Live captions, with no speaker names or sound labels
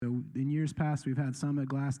years past, we've had some at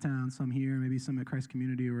Glasstown, some here, maybe some at Christ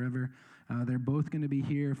Community or wherever. They're both going to be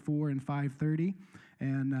here 4 and 5:30.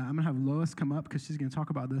 And I'm going to have Lois come up because she's going to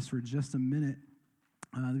talk about this for just a minute.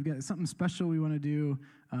 We've got something special we want to do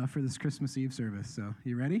for this Christmas Eve service. So,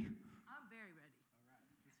 you ready? I'm very ready. All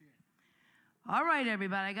right, let's hear it. All right,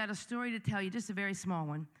 everybody, I got a story to tell you, just a very small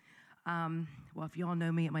one. Well, if you all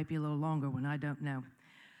know me, it might be a little longer one. I don't know.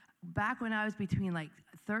 Back when I was between like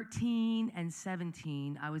 13 and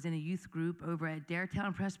 17, I was in a youth group over at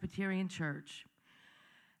Daretown Presbyterian Church.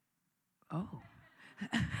 Oh.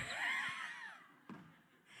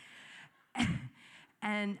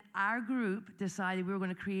 And our group decided we were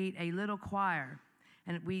going to create a little choir,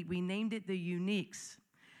 and we named it the Uniques.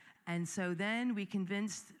 And so then we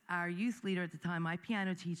convinced our youth leader at the time, my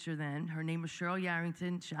piano teacher then, her name was Cheryl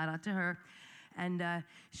Yarrington, shout out to her, and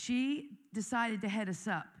she decided to head us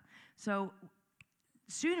up. So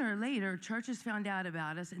sooner or later, churches found out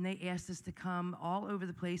about us, and they asked us to come all over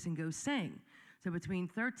the place and go sing. So between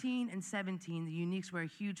 13 and 17, the Uniques were a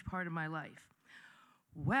huge part of my life.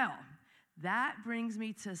 Well, that brings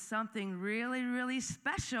me to something really, really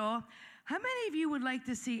special. How many of you would like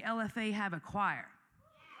to see LFA have a choir?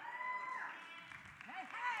 Hey,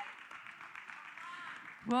 hey.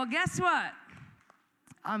 Well, guess what?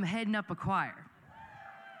 I'm heading up a choir.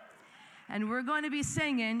 And we're going to be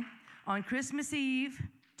singing on Christmas Eve,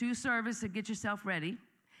 2 services, so get yourself ready.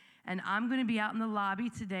 And I'm going to be out in the lobby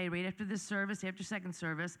today, right after this service, after second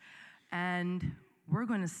service, and we're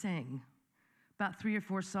going to sing about 3 or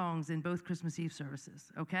 4 songs in both Christmas Eve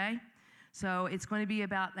services, okay? So it's going to be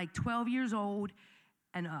about like 12 years old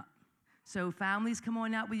and up. So families, come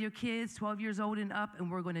on out with your kids, 12 years old and up,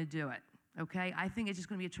 and we're going to do it, okay? I think it's just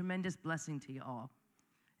going to be a tremendous blessing to you all,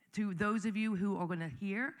 to those of you who are going to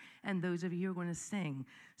hear and those of you who are going to sing.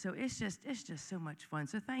 So it's just so much fun.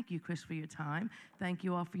 So thank you, Chris, for your time. Thank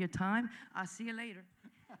you all for your time. I'll see you later.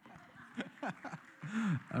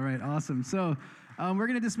 All right, awesome. So we're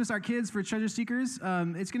going to dismiss our kids for Treasure Seekers.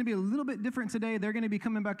 It's going to be a little bit different today. They're going to be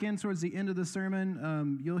coming back in towards the end of the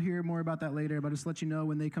sermon. You'll hear more about that later, but just let you know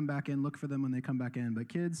when they come back in. Look for them when they come back in. But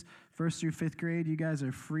kids, 1st through 5th grade, you guys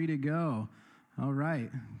are free to go. All right.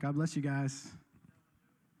 God bless you guys.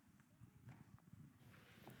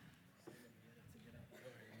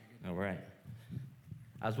 All right.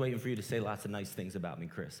 I was waiting for you to say lots of nice things about me,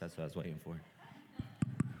 Chris. That's what I was waiting for.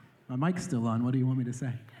 My mic's still on. What do you want me to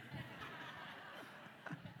say?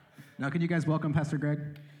 Now, can you guys welcome Pastor Greg?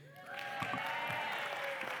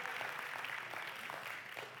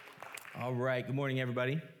 All right. Good morning,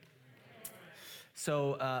 everybody.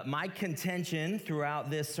 So my contention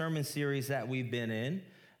throughout this sermon series that we've been in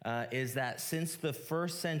is that since the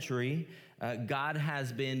 1st century, God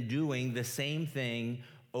has been doing the same thing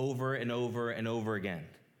over and over and over again.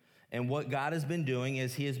 And what God has been doing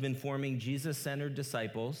is he has been forming Jesus-centered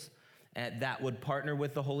disciples that would partner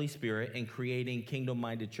with the Holy Spirit in creating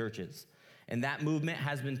kingdom-minded churches. And that movement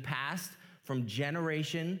has been passed from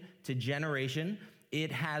generation to generation.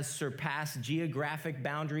 It has surpassed geographic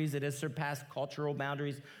boundaries. It has surpassed cultural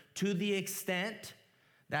boundaries to the extent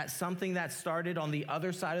that something that started on the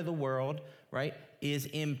other side of the world, right, is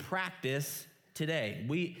in practice today.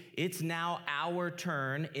 It's now our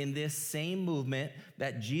turn in this same movement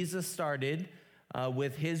that Jesus started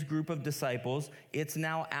with his group of disciples. It's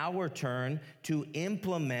now our turn to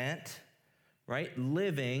implement, right,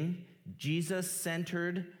 living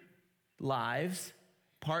Jesus-centered lives,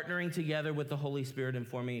 partnering together with the Holy Spirit and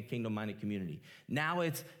forming a kingdom-minded community. Now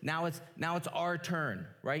it's our turn,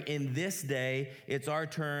 right? In this day, it's our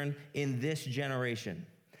turn in this generation.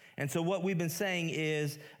 And so what we've been saying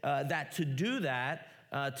is that to do that,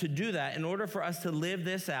 in order for us to live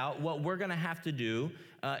this out, what we're going to have to do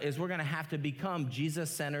is we're going to have to become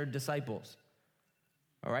Jesus-centered disciples.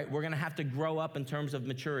 All right? We're going to have to grow up in terms of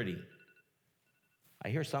maturity. I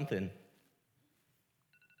hear something.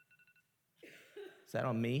 Is that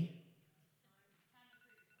on me?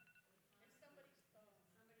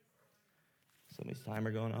 Somebody's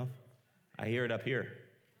timer going off? I hear it up here.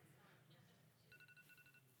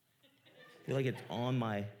 I feel like it's on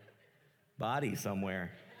my body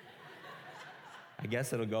somewhere. I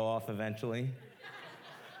guess it'll go off eventually.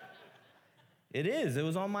 It is. It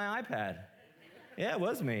was on my iPad. Yeah, it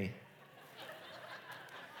was me.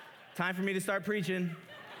 Time for me to start preaching.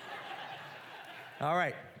 All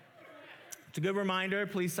right. It's a good reminder.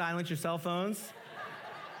 Please silence your cell phones.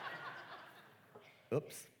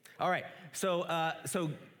 Oops. All right. So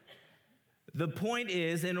the point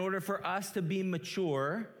is, in order for us to be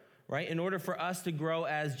mature, right? In order for us to grow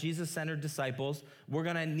as Jesus-centered disciples, we're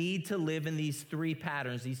going to need to live in these three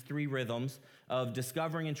patterns, these three rhythms of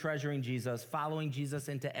discovering and treasuring Jesus, following Jesus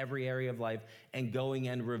into every area of life, and going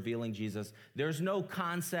and revealing Jesus. There's no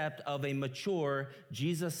concept of a mature,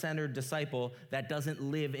 Jesus-centered disciple that doesn't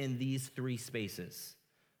live in these three spaces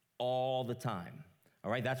all the time. All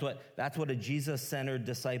right, that's what a Jesus-centered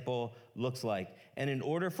disciple looks like. And in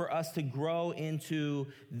order for us to grow into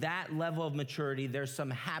that level of maturity, there's some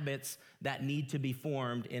habits that need to be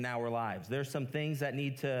formed in our lives. There's some things that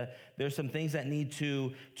need to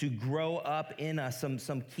grow up in us,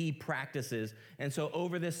 some key practices. And so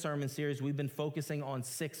over this sermon series, we've been focusing on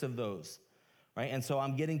 6 of those. Right? And so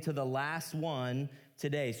I'm getting to the last one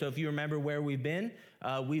today. So if you remember where we've been,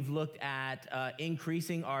 we've looked at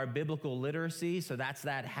increasing our biblical literacy. So that's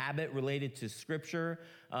that habit related to Scripture,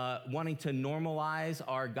 wanting to normalize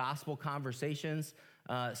our gospel conversations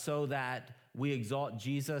so that we exalt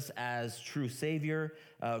Jesus as true Savior,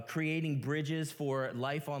 creating bridges for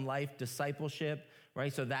life-on-life discipleship,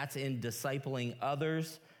 right? So that's in discipling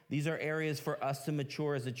others. These are areas for us to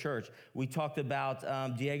mature as a church. We talked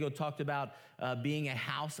about, Diego talked about being a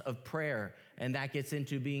house of prayer, and that gets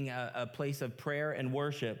into being a place of prayer and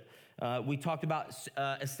worship. We talked about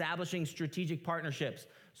establishing strategic partnerships.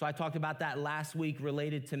 So I talked about that last week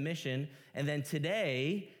related to mission. And then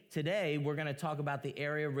today we're going to talk about the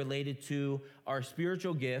area related to our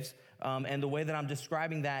spiritual gifts. And the way that I'm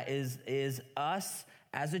describing that is us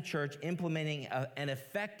as a church implementing an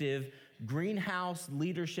effective greenhouse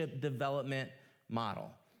leadership development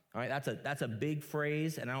model. All right, that's a big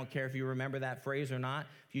phrase, and I don't care if you remember that phrase or not.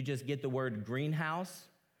 If you just get the word greenhouse,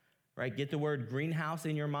 right? Get the word greenhouse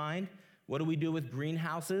in your mind. What do we do with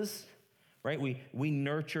greenhouses? Right? We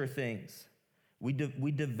nurture things. We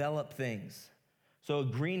develop things. So a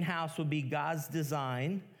greenhouse would be God's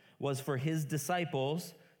design was for his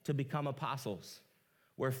disciples to become apostles,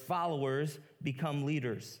 where followers become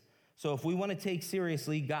leaders. So if we want to take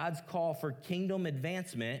seriously God's call for kingdom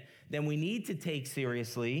advancement, then we need to take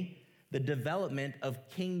seriously the development of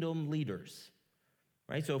kingdom leaders,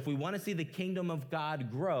 right? So if we want to see the kingdom of God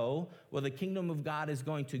grow, well, the kingdom of God is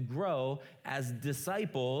going to grow as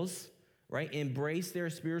disciples, right, embrace their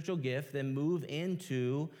spiritual gift, then move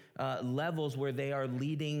into levels where they are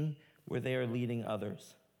leading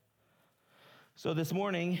others. So this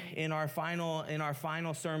morning, in our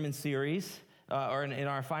final sermon series, in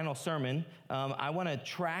our final sermon, I want to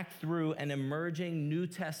track through an emerging New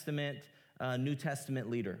Testament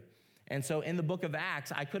leader. And so in the book of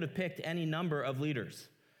Acts, I could have picked any number of leaders.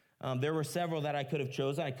 There were several that I could have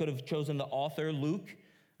chosen. I could have chosen the author, Luke.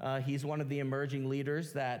 He's one of the emerging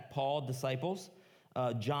leaders that Paul disciples.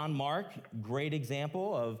 John Mark, great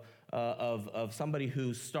example of somebody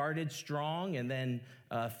who started strong and then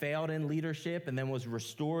failed in leadership and then was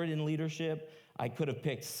restored in leadership. I could have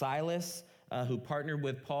picked Silas, who partnered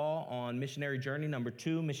with Paul on missionary journey number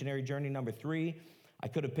 2, missionary journey number 3. I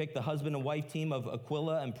could have picked the husband and wife team of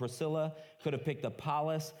Aquila and Priscilla, could have picked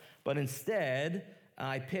Apollos, but instead,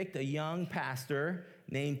 I picked a young pastor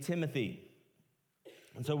named Timothy.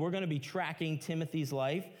 And so we're going to be tracking Timothy's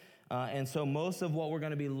life, and so most of what we're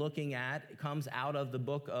going to be looking at comes out of the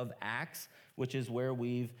book of Acts, which is where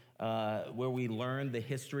we learned the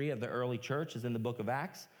history of the early church is in the book of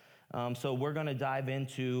Acts. So we're going to dive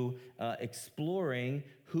into exploring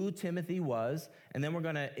who Timothy was, and then we're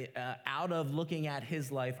going to, out of looking at his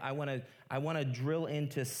life, I want to drill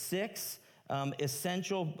into 6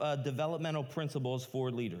 essential developmental principles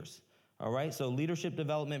for leaders. All right, so leadership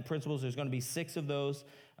development principles. There's going to be 6 of those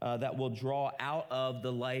that will draw out of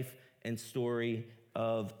the life and story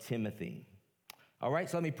of Timothy. All right,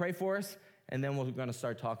 so let me pray for us, and then we're going to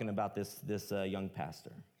start talking about this young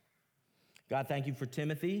pastor. God, thank you for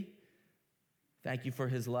Timothy. Thank you for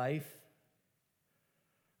his life.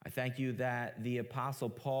 I thank you that the Apostle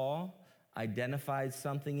Paul identified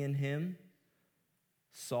something in him,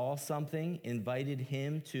 saw something, invited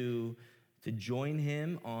him to join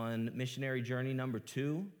him on missionary journey number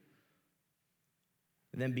 2.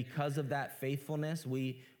 And then because of that faithfulness,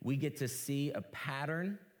 we get to see a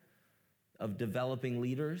pattern of developing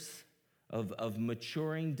leaders, of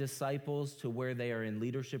maturing disciples to where they are in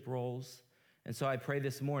leadership roles. And so I pray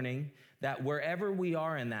this morning that wherever we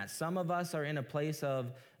are in that, some of us are in a place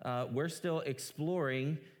of we're still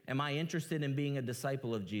exploring am I interested in being a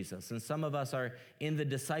disciple of Jesus? And some of us are in the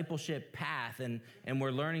discipleship path, and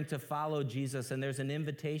we're learning to follow Jesus, and there's an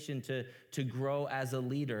invitation to grow as a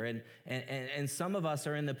leader. And some of us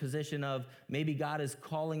are in the position of maybe God is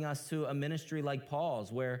calling us to a ministry like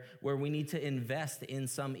Paul's, where we need to invest in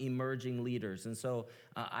some emerging leaders. And so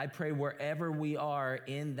I pray wherever we are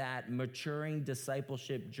in that maturing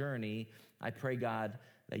discipleship journey, I pray, God,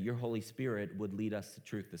 that your Holy Spirit would lead us to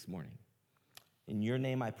truth this morning. In your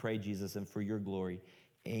name I pray, Jesus, and for your glory,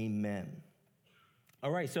 amen.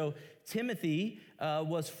 All right, so Timothy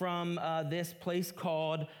was from this place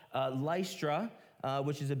called Lystra,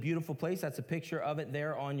 which is a beautiful place. That's a picture of it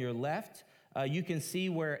there on your left. You can see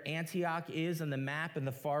where Antioch is on the map in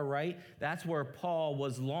the far right. That's where Paul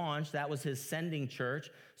was launched. That was his sending church.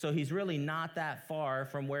 So he's really not that far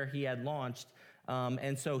from where he had launched.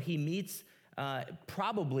 And so he meets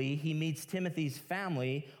Timothy's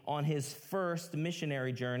family on his first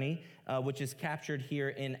missionary journey, which is captured here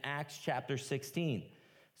in Acts chapter 16.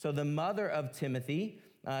 So the mother of Timothy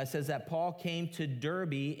says that Paul came to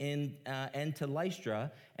Derbe and to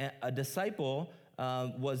Lystra. A disciple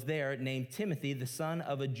was there named Timothy, the son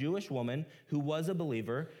of a Jewish woman who was a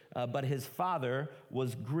believer, but his father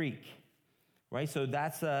was Greek. Right, so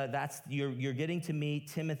that's you're getting to meet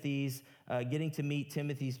Timothy's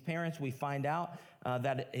parents. We find out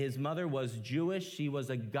that his mother was Jewish. She was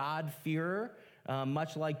a God-fearer,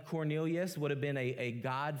 much like Cornelius would have been a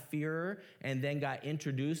God-fearer, and then got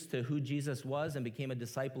introduced to who Jesus was and became a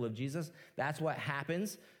disciple of Jesus. That's what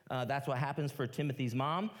happens. That's what happens for Timothy's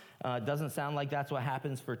mom. Doesn't sound like that's what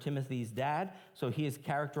happens for Timothy's dad. So he is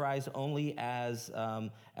characterized only as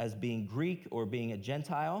being Greek or being a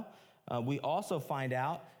Gentile. We also find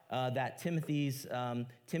out that Timothy's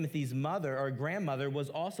mother or grandmother was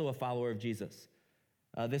also a follower of Jesus.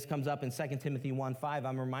 This comes up in 2 Timothy 1:5.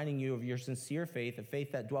 I'm reminding you of your sincere faith, a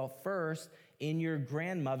faith that dwelt first in your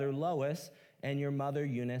grandmother Lois and your mother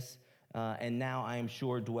Eunice, and now I am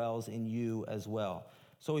sure dwells in you as well.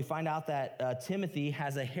 So we find out that Timothy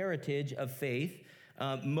has a heritage of faith.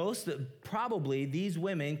 Most probably these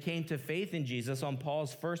women came to faith in Jesus on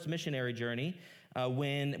Paul's first missionary journey,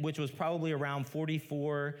 which was probably around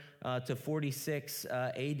 44 to 46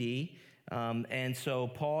 AD. And so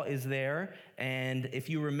Paul is there. And if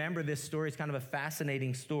you remember this story, it's kind of a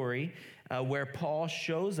fascinating story where Paul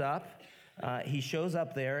shows up. He shows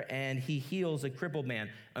up there and he heals a crippled man.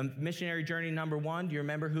 Missionary journey number 1, do you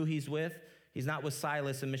remember who he's with? He's not with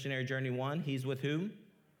Silas in missionary journey 1. He's with whom?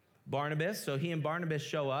 Barnabas. So he and Barnabas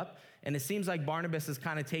show up. And it seems like Barnabas is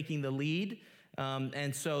kind of taking the lead.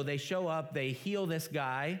 And so they show up, they heal this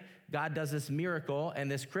guy. God does this miracle, and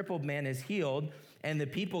this crippled man is healed. And the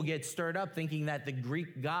people get stirred up thinking that the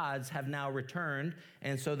Greek gods have now returned.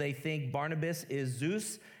 And so they think Barnabas is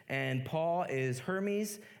Zeus and Paul is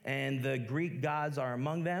Hermes, and the Greek gods are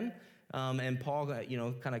among them. And Paul,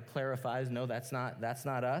 kind of clarifies, no, that's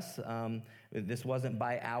not us. This wasn't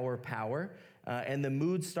by our power. And the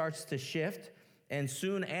mood starts to shift. And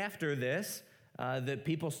soon after this, the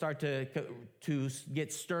people start to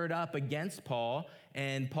get stirred up against Paul,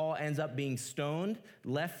 and Paul ends up being stoned,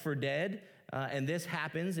 left for dead, and this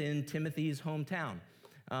happens in Timothy's hometown.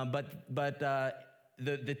 But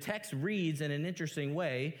the text reads in an interesting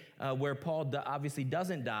way, where Paul obviously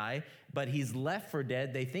doesn't die, but he's left for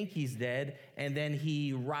dead. They think he's dead, and then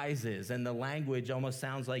he rises, and the language almost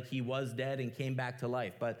sounds like he was dead and came back to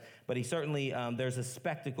life. But he certainly, there's a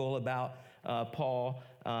spectacle about Paul,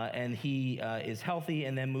 and he is healthy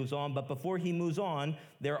and then moves on. But before he moves on,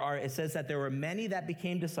 it says that there were many that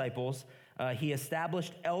became disciples. He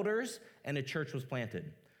established elders, and a church was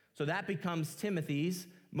planted. So that becomes Timothy's,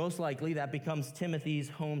 most likely, that becomes Timothy's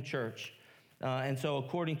home church. And so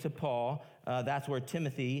according to Paul, that's where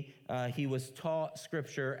Timothy, he was taught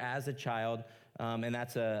scripture as a child, and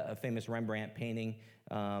that's a famous Rembrandt painting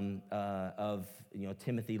of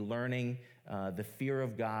Timothy learning the fear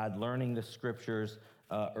of God, learning the scriptures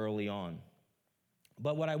early on.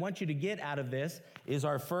 But what I want you to get out of this is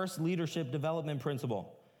our first leadership development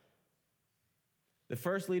principle. The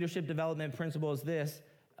first leadership development principle is this: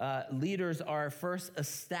 leaders are first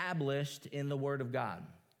established in the Word of God.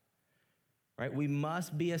 Right? We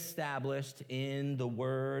must be established in the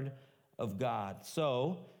Word of God.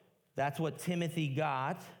 So that's what Timothy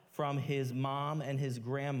got from his mom and his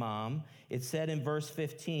grandmom. It said in verse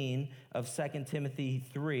 15 of 2 Timothy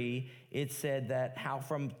 3, it said that how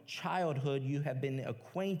from childhood you have been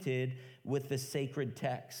acquainted with the sacred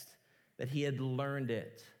text, that he had learned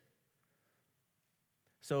it.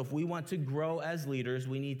 So if we want to grow as leaders,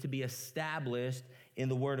 we need to be established in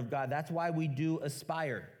the Word of God. That's why we do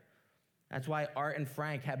Aspire. That's why Art and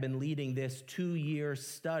Frank have been leading this 2-year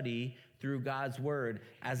study through God's word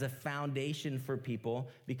as a foundation for people,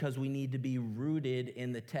 because we need to be rooted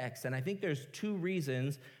in the text. And I think there's 2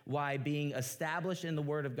 reasons why being established in the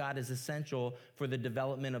word of God is essential for the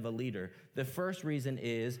development of a leader. The first reason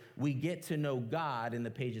is we get to know God in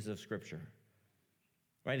the pages of Scripture,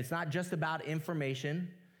 right? It's not just about information.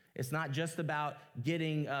 It's not just about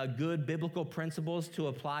getting good biblical principles to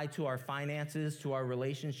apply to our finances, to our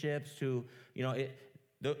relationships, to,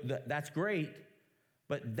 that's great,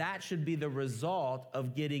 but that should be the result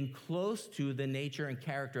of getting close to the nature and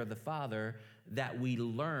character of the Father that we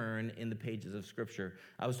learn in the pages of Scripture.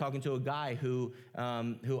 I was talking to a guy who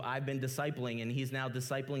I've been discipling, and he's now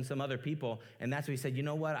discipling some other people, and that's what he said, you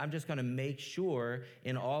know what, I'm just gonna make sure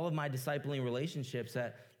in all of my discipling relationships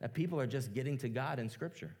that people are just getting to God in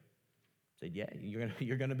Scripture. I said, yeah,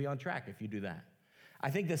 you're gonna be on track if you do that. I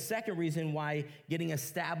think the second reason why getting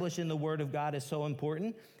established in the Word of God is so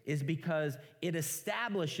important is because it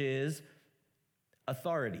establishes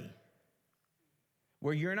authority,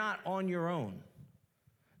 where you're not on your own,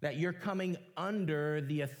 that you're coming under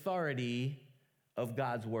the authority of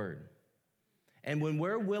God's Word. And when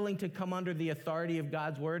we're willing to come under the authority of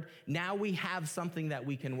God's Word, now we have something that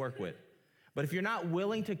we can work with. But if you're not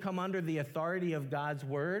willing to come under the authority of God's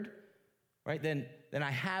Word, right, then I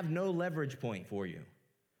have no leverage point for you,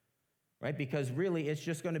 right? Because really, it's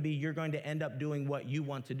just going to be you're going to end up doing what you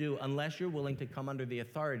want to do unless you're willing to come under the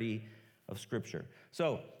authority of Scripture.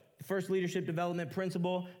 So the first leadership development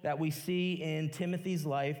principle that we see in Timothy's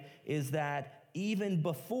life is that even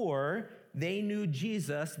before they knew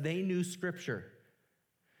Jesus, they knew Scripture.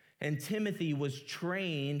 And Timothy was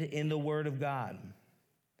trained in the Word of God.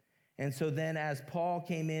 And so then as Paul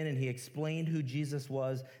came in and he explained who Jesus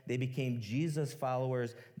was, they became Jesus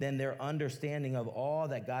followers. Then their understanding of all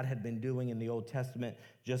that God had been doing in the Old Testament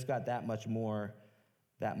just got that much more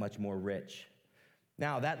rich.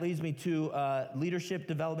 Now, that leads me to leadership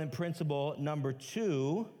development principle number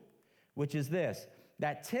 2, which is this,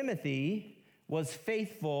 that Timothy was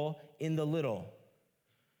faithful in the little.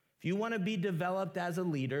 If you want to be developed as a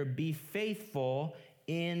leader, be faithful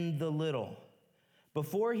in the little.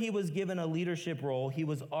 Before he was given a leadership role, he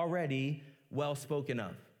was already well spoken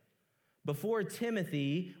of. Before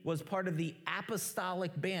Timothy was part of the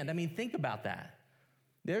apostolic band. I mean, think about that.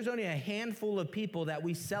 There's only a handful of people that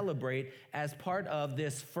we celebrate as part of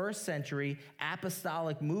this first century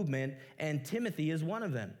apostolic movement, and Timothy is one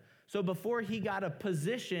of them. So before he got a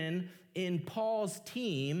position in Paul's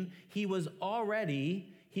team, he was already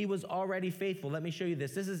faithful. Let me show you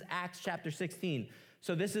this. This is Acts chapter 16.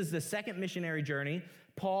 So this is the second missionary journey.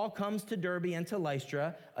 Paul comes to Derbe and to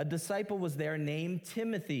Lystra. A disciple was there named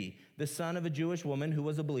Timothy, the son of a Jewish woman who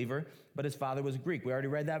was a believer, but his father was Greek. We already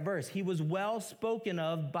read that verse. He was well spoken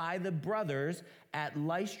of by the brothers at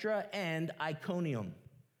Lystra and Iconium.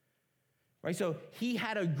 Right? So he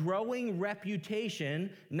had a growing reputation,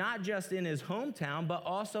 not just in his hometown, but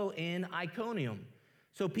also in Iconium.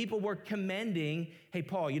 So people were commending, hey,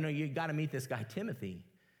 Paul, you got to meet this guy, Timothy.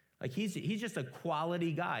 Like he's just a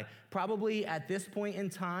quality guy. Probably at this point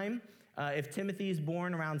in time, if Timothy is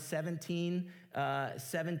born around 17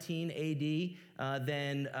 AD,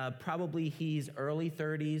 then probably he's early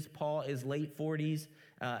 30s. Paul is late 40s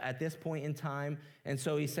at this point in time. And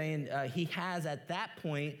so he's saying he has at that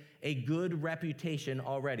point a good reputation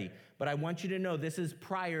already. But I want you to know this is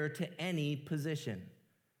prior to any position.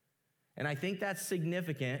 And I think that's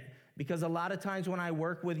significant because a lot of times when I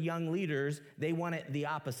work with young leaders, they want it the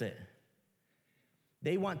opposite.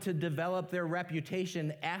 They want to develop their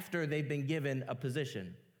reputation after they've been given a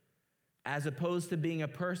position, as opposed to being a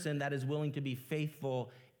person that is willing to be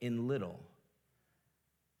faithful in little.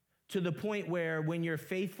 To the point where when you're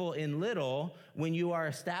faithful in little, when you are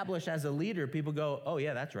established as a leader, people go, oh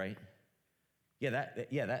yeah, that's right.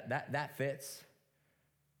 That fits.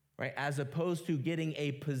 Right? As opposed to getting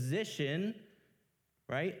a position,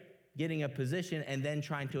 right? Getting a position and then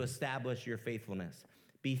trying to establish your faithfulness.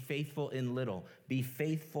 Be faithful in little. Be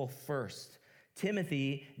faithful first.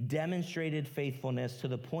 Timothy demonstrated faithfulness to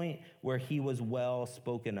the point where he was well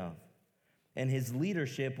spoken of. And his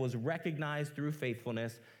leadership was recognized through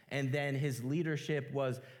faithfulness, and then his leadership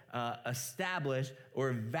was established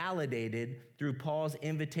or validated through Paul's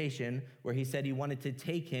invitation, where he said he wanted to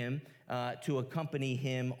take him to accompany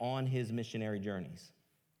him on his missionary journeys.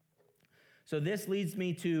 So this leads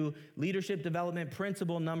me to leadership development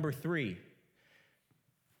principle number 3.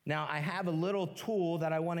 Now, I have a little tool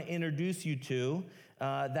that I want to introduce you to.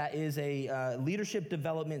 that is a leadership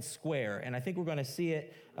development square. And I think we're going to see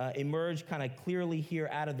it emerge kind of clearly here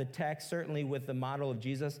out of the text, certainly with the model of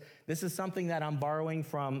Jesus. This is something that I'm borrowing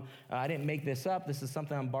from, I didn't make this up, this is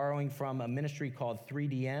something I'm borrowing from a ministry called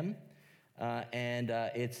 3DM. And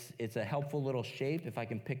it's a helpful little shape. If I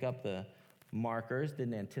can pick up the markers,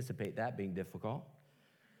 didn't anticipate that being difficult.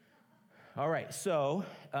 All right, so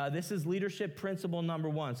this is leadership principle number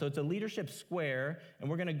 1. So it's a leadership square, and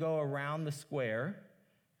we're going to go around the square,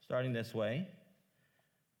 starting this way.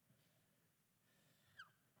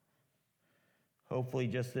 Hopefully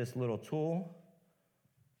just this little tool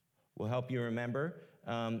will help you remember.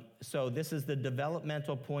 So this is the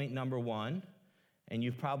developmental point number 1, and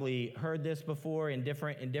you've probably heard this before in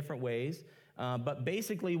different ways. But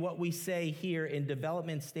basically what we say here in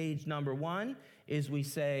development stage number 1 is we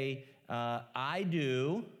say, I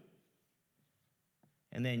do,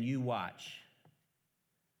 and then you watch.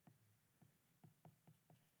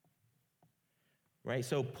 Right?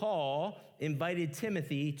 So Paul invited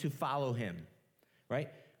Timothy to follow him. Right?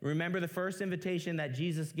 Remember the first invitation that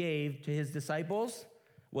Jesus gave to his disciples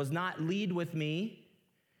was not lead with me,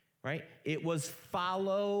 right? It was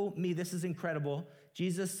follow me. This is incredible.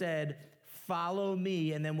 Jesus said, follow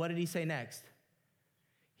me. And then what did he say next?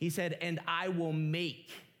 He said, and I will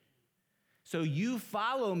make. So you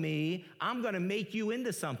follow me, I'm going to make you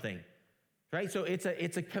into something. Right? So it's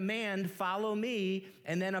a command, follow me,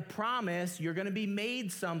 and then a promise, you're going to be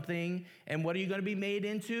made something. And what are you going to be made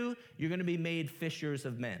into? You're going to be made fishers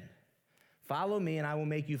of men. Follow me, and I will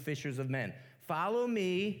make you fishers of men. Follow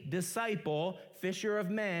me, disciple, fisher of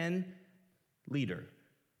men, leader.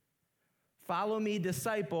 Follow me,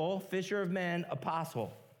 disciple, fisher of men,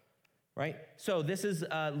 apostle. Right? So this is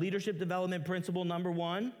leadership development principle number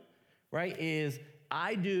 1, right, is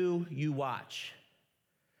I do, you watch.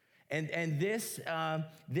 And this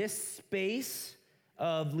space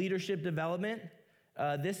of leadership development,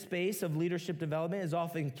 is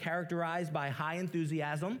often characterized by high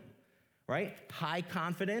enthusiasm, right? High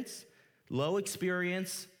confidence, low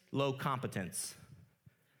experience, low competence.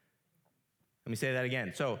 Let me say that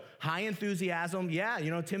again. So high enthusiasm,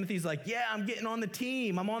 Timothy's like, yeah, I'm getting on the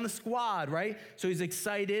team. I'm on the squad, right? So he's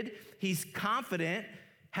excited. He's confident,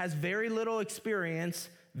 has very little experience,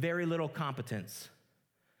 very little competence.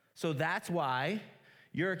 So that's why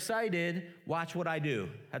you're excited, watch what I do.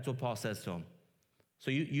 That's what Paul says to him.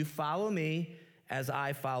 So you follow me as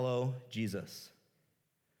I follow Jesus.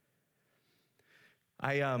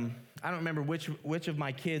 I don't remember which of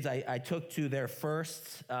my kids I took to their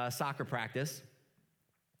first soccer practice.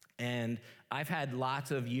 And I've had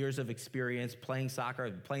lots of years of experience playing soccer.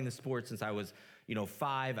 I've been playing the sport since I was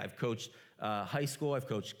 5. I've coached high school. I've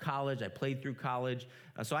coached college. I played through college.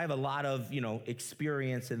 So I have a lot of,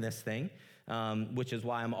 experience in this thing, which is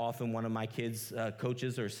why I'm often one of my kids'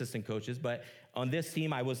 coaches or assistant coaches. But on this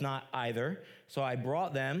team, I was not either. So I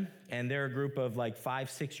brought them, and they're a group of like 5,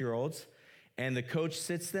 6-year-olds. And the coach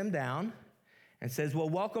sits them down and says, well,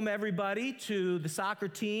 welcome everybody to the soccer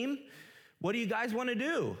team. What do you guys want to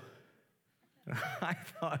do? I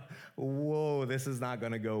thought, whoa, this is not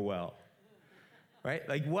going to go well. Right?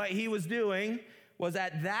 Like what he was doing was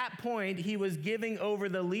at that point, he was giving over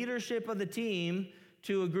the leadership of the team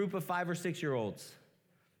to a group of 5 or 6-year-olds,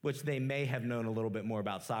 which they may have known a little bit more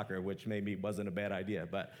about soccer, which maybe wasn't a bad idea.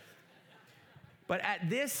 But at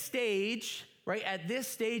this stage, right, at this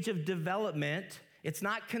stage of development, it's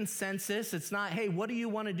not consensus. It's not, hey, what do you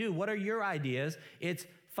want to do? What are your ideas? It's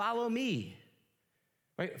follow me,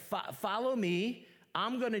 right? Follow me.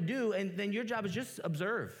 I'm going to do, and then your job is just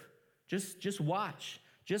observe. Just watch.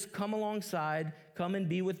 Just come alongside. Come and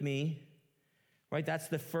be with me. Right? That's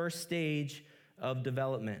the first stage of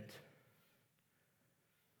development.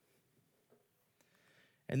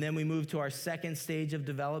 And then we move to our second stage of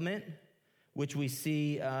development, which we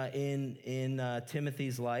see in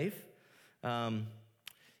Timothy's life.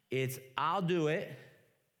 It's I'll do it.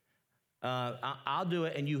 I'll do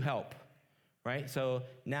it, and you help. Right? So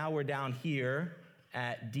now we're down here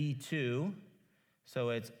at D2.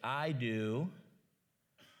 So it's I do,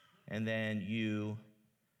 and then you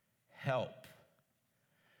help.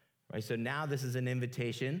 Right? So now this is an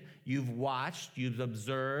invitation. You've watched, you've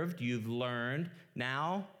observed, you've learned.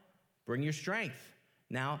 Now bring your strength.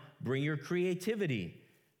 Now bring your creativity.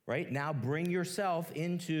 Right? Now bring yourself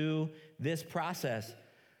into this process.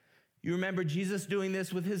 You remember Jesus doing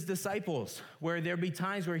this with his disciples, where there'd be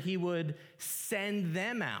times where he would send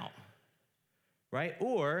them out. Right?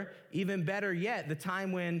 Or even better yet, the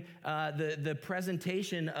time when the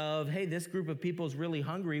presentation of, hey, this group of people is really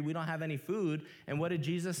hungry, we don't have any food. And what did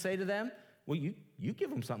Jesus say to them? Well, you give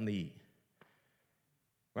them something to eat.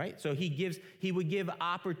 right? So he would give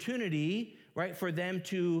opportunity, right, for them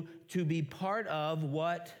to be part of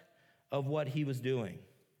what he was doing.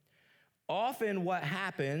 Often what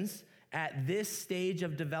happens at this stage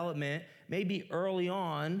of development, maybe early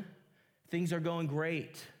on, things are going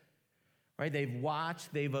great, right? They've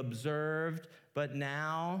watched, they've observed, but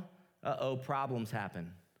now, problems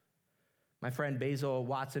happen. My friend Basil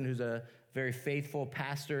Watson, who's a very faithful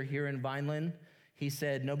pastor here in Vineland, he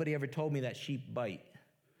said, nobody ever told me that sheep bite,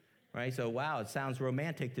 right? So, wow, it sounds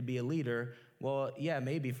romantic to be a leader. Well, yeah,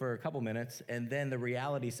 maybe for a couple minutes, and then the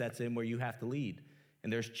reality sets in where you have to lead.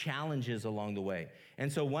 And there's challenges along the way.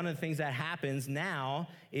 And so one of the things that happens now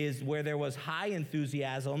is where there was high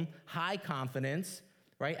enthusiasm, high confidence,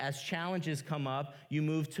 right? As challenges come up, you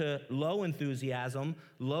move to low enthusiasm,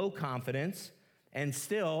 low confidence, and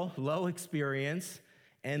still low experience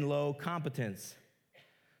and low competence.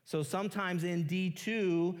 So sometimes in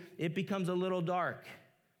D2, it becomes a little dark.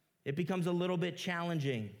 It becomes a little bit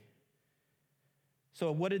challenging.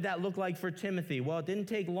 So what did that look like for Timothy? Well, it didn't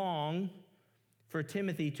take long for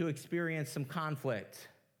Timothy to experience some conflict.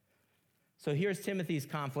 So here's Timothy's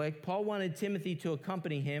conflict. Paul wanted Timothy to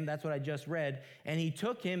accompany him. That's what I just read. And he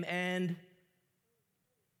took him and,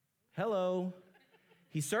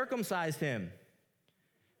 he circumcised him.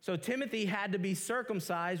 So Timothy had to be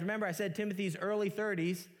circumcised. Remember, I said Timothy's early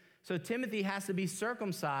 30s. So Timothy has to be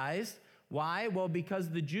circumcised. Why? Well, because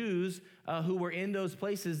the Jews who were in those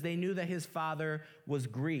places, they knew that his father was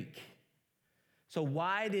Greek. So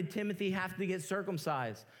why did Timothy have to get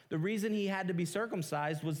circumcised? The reason he had to be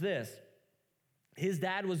circumcised was this. His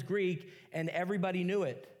dad was Greek, and everybody knew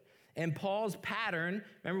it. And Paul's pattern,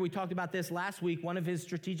 remember we talked about this last week, one of his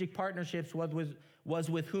strategic partnerships was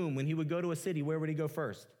with whom? When he would go to a city, where would he go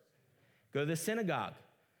first? Go to the synagogue,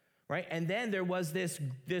 right? And then there was this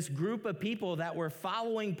group of people that were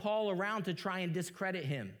following Paul around to try and discredit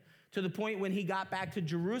him, to the point when he got back to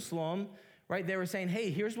Jerusalem, right, they were saying,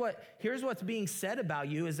 hey, here's what's being said about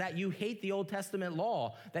you is that you hate the Old Testament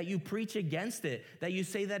law, that you preach against it, that you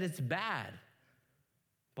say that it's bad.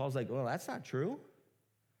 Paul's like, well, that's not true,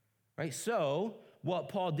 right? So what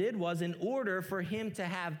Paul did was, in order for him to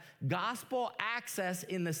have gospel access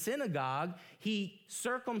in the synagogue, he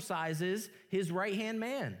circumcises his right-hand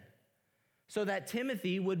man so that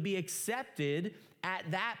Timothy would be accepted at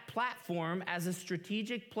that platform as a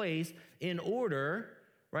strategic place in order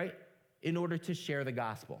to share the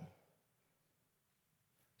gospel.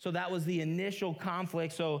 So that was the initial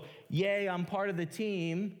conflict. So, yay, I'm part of the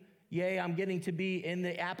team. Yay, I'm getting to be in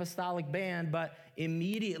the apostolic band. But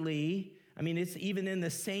immediately, it's even in the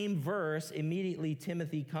same verse, immediately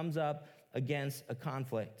Timothy comes up against a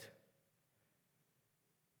conflict.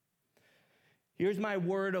 Here's my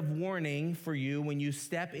word of warning for you when you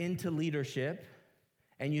step into leadership.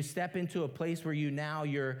 And you step into a place where you're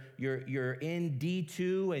in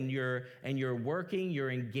D2 and you're working,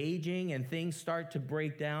 you're engaging, and things start to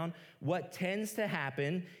break down. What tends to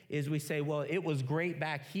happen is we say, well, it was great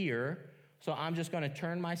back here, so I'm just going to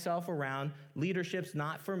turn myself around. Leadership's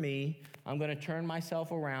not for me. I'm going to turn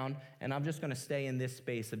myself around, and I'm just going to stay in this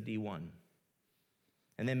space of D1.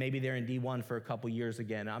 And then maybe they're in D1 for a couple years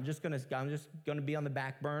again. I'm just going to be on the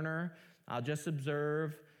back burner. I'll just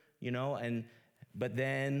observe, But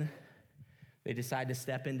then they decide to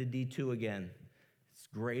step into D2 again. It's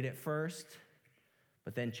great at first,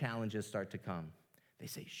 but then challenges start to come. They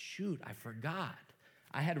say, shoot, I forgot.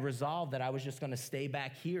 I had resolved that I was just going to stay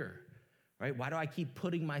back here, right? Why do I keep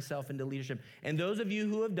putting myself into leadership? And those of you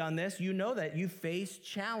who have done this, you know that you face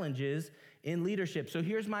challenges in leadership. So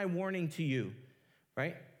here's my warning to you,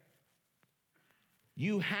 right?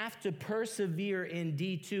 You have to persevere in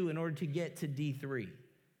D2 in order to get to D3.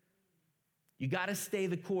 You got to stay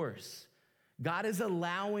the course. God is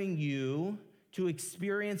allowing you to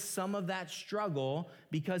experience some of that struggle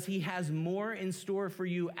because he has more in store for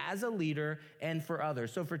you as a leader and for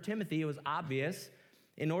others. So for Timothy, it was obvious.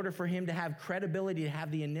 In order for him to have credibility to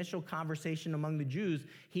have the initial conversation among the Jews,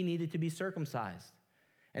 he needed to be circumcised.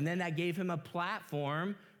 And then that gave him a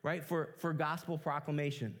platform, right, for gospel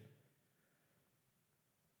proclamation.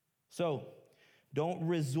 So, don't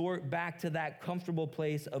resort back to that comfortable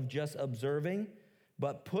place of just observing,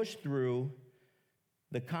 but push through.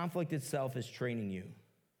 The conflict itself is training you.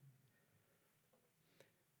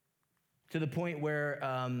 To the point where,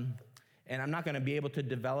 and I'm not going to be able to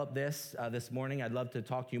develop this this morning. I'd love to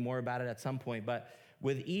talk to you more about it at some point. But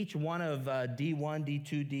with each one of D1,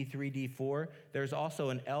 D2, D3, D4, there's also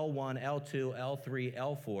an L1, L2, L3,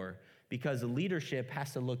 L4, because leadership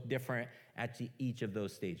has to look different at each of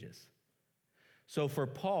those stages. So for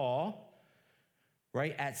Paul,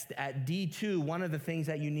 right? At D2, one of the things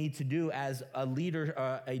that you need to do as a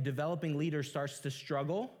leader, a developing leader starts to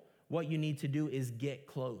struggle, what you need to do is get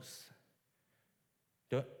close.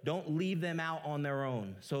 Don't leave them out on their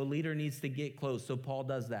own. So a leader needs to get close. So Paul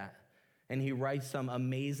does that. And he writes some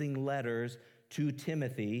amazing letters to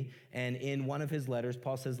Timothy. And in one of his letters,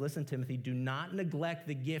 Paul says, listen, Timothy, do not neglect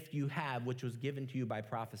the gift you have, which was given to you by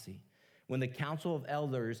prophecy, when the council of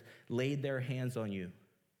elders laid their hands on you.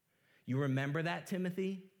 You remember that,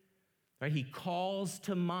 Timothy? Right? He calls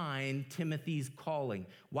to mind Timothy's calling.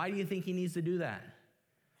 Why do you think he needs to do that?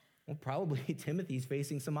 Well, probably Timothy's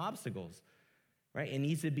facing some obstacles, right? It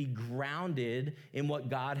needs to be grounded in what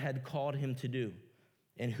God had called him to do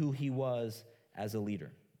and who he was as a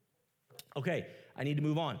leader. Okay, I need to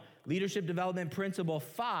move on. Leadership development principle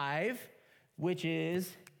 5, which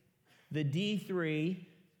is the D3,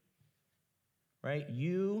 right?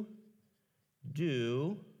 You,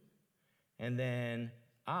 do, and then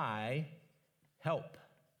I help,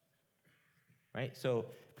 right? So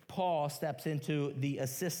Paul steps into the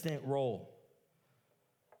assistant role.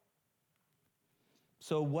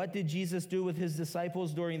 So what did Jesus do with his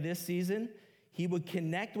disciples during this season? He would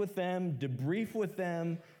connect with them, debrief with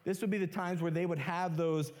them. This would be the times where they would have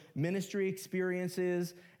those ministry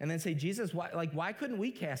experiences and then say, Jesus, why couldn't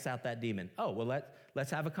we cast out that demon? Oh, well, let's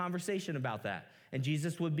have a conversation about that. And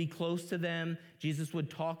Jesus would be close to them. Jesus would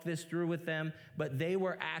talk this through with them, but they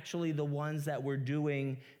were actually the ones that were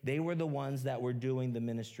doing the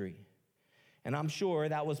ministry. And I'm sure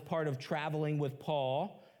that was part of traveling with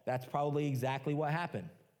Paul. That's probably exactly what happened.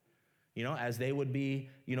 You know, as they would be,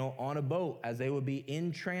 on a boat, as they would be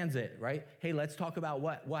in transit, right? Hey, let's talk about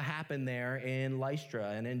what happened there in Lystra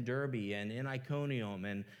and in Derbe and in Iconium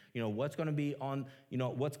and, what's going to be on,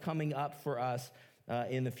 what's coming up for us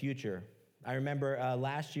in the future. I remember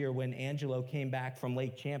last year when Angelo came back from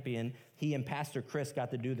Lake Champion, he and Pastor Chris got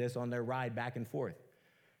to do this on their ride back and forth.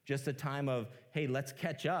 Just a time of, hey, let's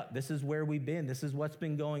catch up. This is where we've been. This is what's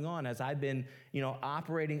been going on as I've been,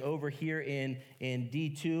 operating over here in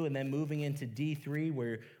D2 and then moving into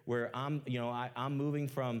D3 where I'm, I'm moving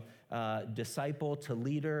from disciple to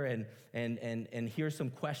leader and here's some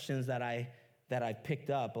questions that I picked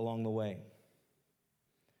up along the way.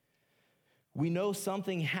 We know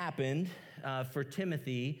something happened for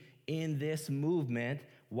Timothy in this movement.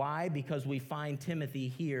 Why? Because we find Timothy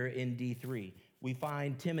here in D3. We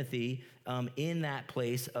find Timothy in that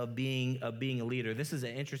place of being a leader. This is an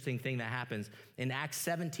interesting thing that happens. In Acts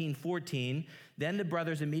 17:14, then the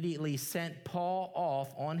brothers immediately sent Paul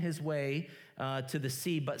off on his way to the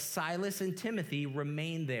sea, but Silas and Timothy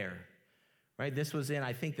remained there. Right?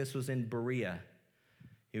 I think this was in Berea.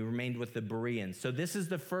 He remained with the Bereans. So this is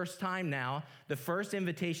the first time now. The first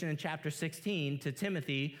invitation in chapter 16 to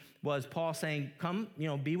Timothy was Paul saying, come,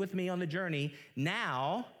 be with me on the journey.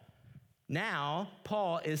 Now,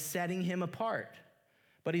 Paul is setting him apart,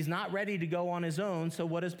 but he's not ready to go on his own. So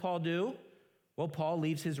what does Paul do? Well, Paul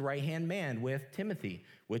leaves his right-hand man with Timothy,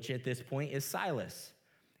 which at this point is Silas.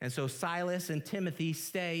 And so Silas and Timothy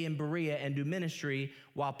stay in Berea and do ministry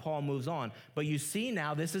while Paul moves on. But you see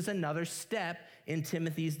now, this is another step in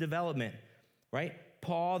Timothy's development, right?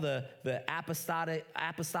 Paul, the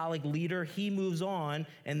apostolic leader, he moves on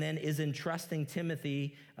and then is entrusting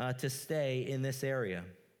Timothy to stay in this area.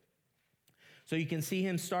 So you can see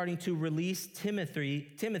him starting to release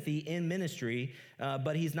Timothy in ministry,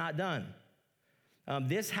 but he's not done.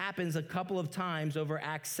 This happens a couple of times over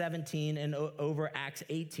Acts 17 and over Acts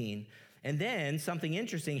 18. And then something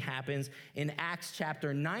interesting happens in Acts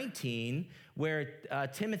chapter 19, where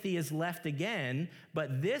Timothy is left again,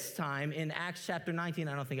 but this time in Acts chapter 19,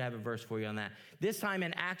 I don't think I have a verse for you on that. This time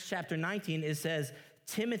in Acts chapter 19, it says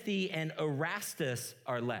Timothy and Erastus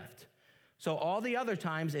are left. So all the other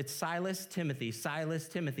times, it's Silas, Timothy.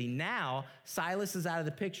 Now, Silas is out of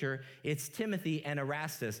the picture. It's Timothy and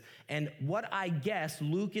Erastus. And what I guess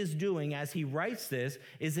Luke is doing as he writes this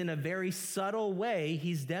is in a very subtle way,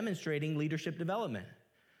 he's demonstrating leadership development.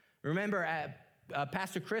 Remember,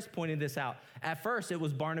 Pastor Chris pointed this out. At first, it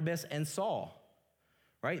was Barnabas and Saul,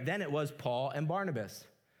 right? Then it was Paul and Barnabas.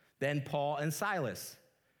 Then Paul and Silas,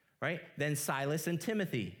 right? Then Silas and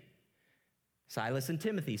Timothy. Silas and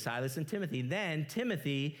Timothy, then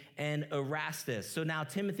Timothy and Erastus. So now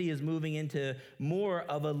Timothy is moving into more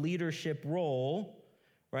of a leadership role,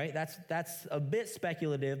 right? That's a bit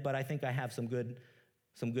speculative, but I think I have some good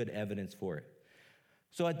evidence for it.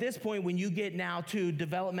 So at this point, when you get now to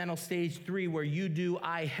developmental stage 3, where you do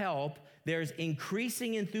I help, there's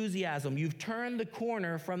increasing enthusiasm. You've turned the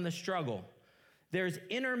corner from the struggle. There's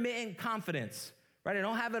intermittent confidence, right? I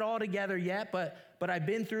don't have it all together yet, but I've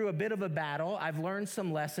been through a bit of a battle. I've learned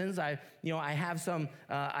some lessons. I have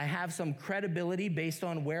some credibility based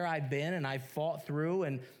on where I've been, and I've fought through,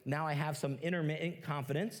 and now I have some intermittent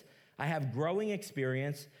confidence. I have growing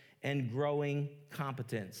experience and growing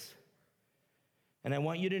competence. And I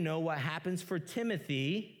want you to know what happens for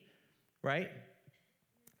Timothy, right,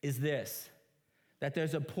 is this, that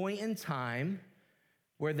there's a point in time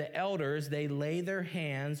where the elders, they lay their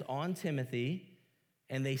hands on Timothy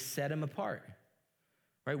and they set him apart,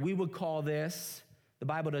 right? We would call this, the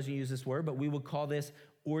Bible doesn't use this word, but we would call this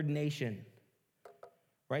ordination,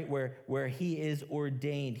 right? Where he is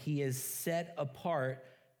ordained, he is set apart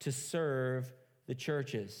to serve the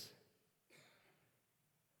churches.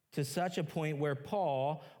 To such a point where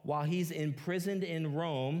Paul, while he's imprisoned in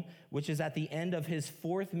Rome, which is at the end of his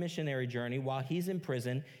 4th missionary journey, while he's in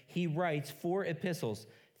prison, he writes 4 epistles,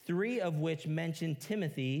 3 of which mention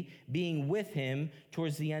Timothy being with him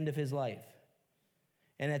towards the end of his life.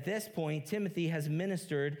 And at this point, Timothy has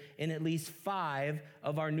ministered in at least 5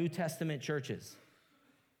 of our New Testament churches.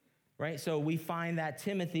 Right? So we find that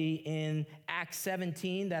Timothy in Acts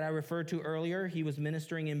 17 that I referred to earlier, he was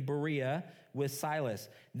ministering in Berea with Silas.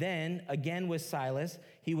 Then, again with Silas,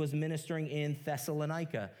 he was ministering in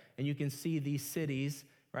Thessalonica. And you can see these cities,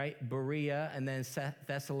 right? Berea and then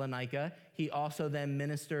Thessalonica. He also then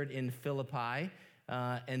ministered in Philippi,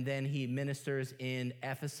 and then he ministers in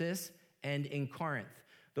Ephesus and in Corinth.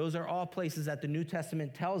 Those are all places that the New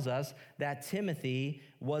Testament tells us that Timothy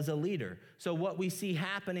was a leader. So what we see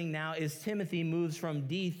happening now is Timothy moves from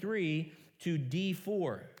D3 to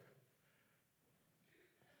D4.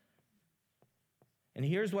 And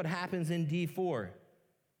here's what happens in D4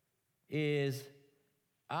 is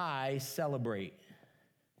I celebrate,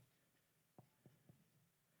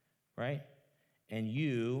 right? And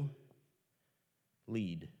you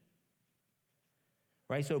lead.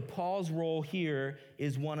 Right? So Paul's role here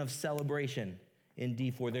is one of celebration in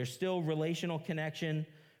D4. There's still relational connection,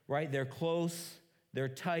 right? They're close, they're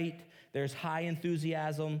tight, there's high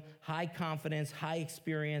enthusiasm, high confidence, high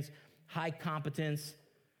experience, high competence,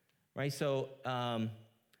 right? So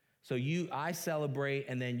I celebrate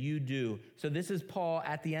and then you do. So this is Paul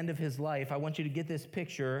at the end of his life. I want you to get this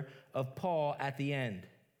picture of Paul at the end.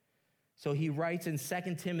 So he writes in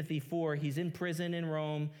 2 Timothy 4, he's in prison in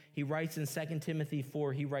Rome. He writes in 2 Timothy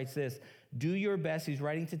 4, he writes this, do your best, he's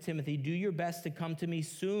writing to Timothy, do your best to come to me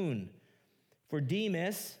soon. For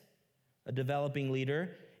Demas, a developing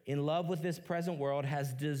leader, in love with this present world,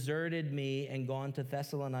 has deserted me and gone to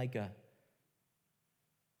Thessalonica.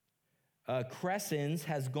 Crescens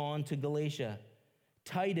has gone to Galatia.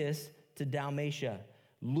 Titus to Dalmatia.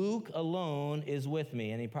 Luke alone is with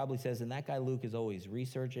me. And he probably says, and that guy Luke is always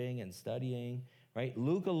researching and studying, right?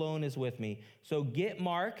 Luke alone is with me. So get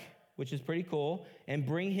Mark, which is pretty cool, and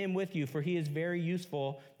bring him with you, for he is very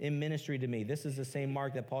useful in ministry to me. This is the same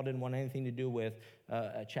Mark that Paul didn't want anything to do with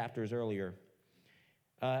chapters earlier.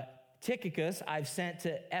 Tychicus I've sent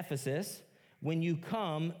to Ephesus. When you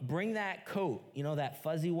come, bring that coat, that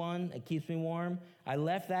fuzzy one that keeps me warm. I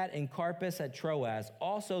left that in Carpus at Troas.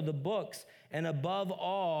 Also the books, and above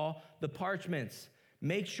all, the parchments.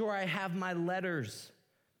 Make sure I have my letters,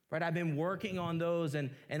 right? I've been working on those,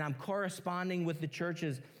 and I'm corresponding with the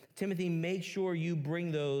churches. Timothy, make sure you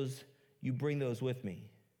bring those with me.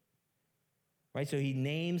 Right, so he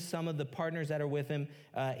names some of the partners that are with him.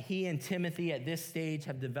 He and Timothy at this stage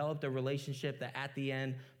have developed a relationship that at the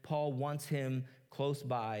end, Paul wants him close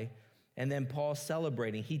by. And then Paul's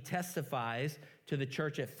celebrating. He testifies to the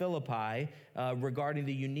church at Philippi regarding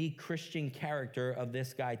the unique Christian character of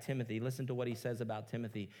this guy, Timothy. Listen to what he says about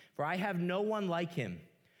Timothy. For I have no one like him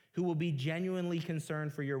who will be genuinely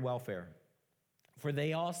concerned for your welfare. For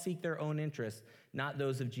they all seek their own interests, not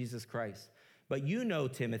those of Jesus Christ. But you know,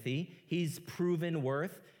 Timothy, he's proven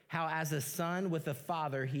worth, how as a son with a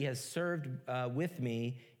father, he has served with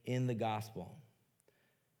me in the gospel.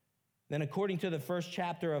 Then according to the first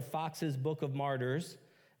chapter of Fox's Book of Martyrs,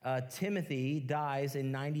 Timothy dies in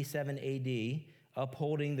 97 AD,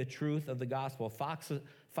 upholding the truth of the gospel.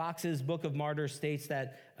 Fox's Book of Martyrs states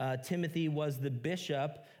that Timothy was the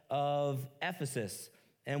bishop of Ephesus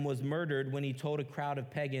and was murdered when he told a crowd of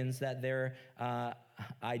pagans that their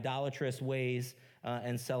idolatrous ways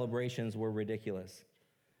and celebrations were ridiculous.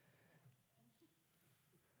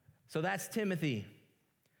 So that's Timothy.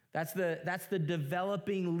 That's the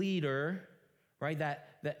developing leader, right? That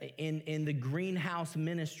in the greenhouse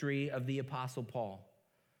ministry of the Apostle Paul.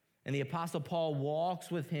 And the Apostle Paul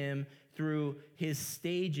walks with him through his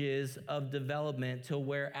stages of development till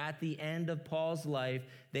where at the end of Paul's life,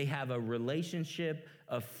 they have a relationship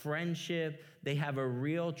of friendship. They have a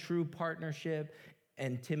real, true partnership,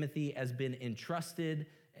 and Timothy has been entrusted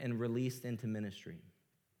and released into ministry.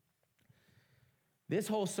 This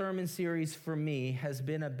whole sermon series for me has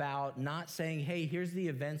been about not saying, hey, here's the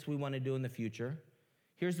events we want to do in the future.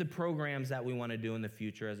 Here's the programs that we want to do in the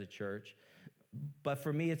future as a church. But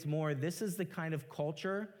for me, it's more, this is the kind of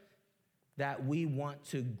culture that we want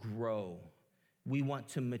to grow, we want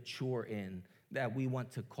to mature in, that we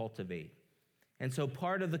want to cultivate. And so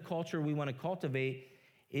part of the culture we want to cultivate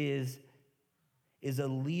is a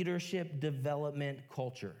leadership development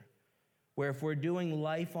culture, where if we're doing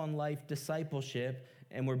life-on-life discipleship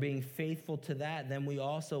and we're being faithful to that, then we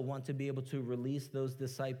also want to be able to release those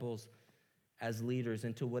disciples as leaders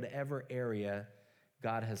into whatever area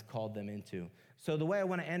God has called them into. So the way I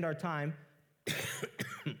want to end our time,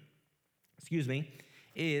 excuse me,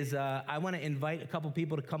 is I want to invite a couple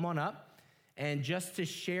people to come on up and just to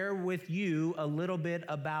share with you a little bit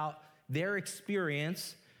about their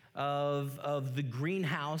experience of the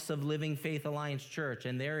greenhouse of Living Faith Alliance Church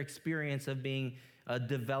and their experience of being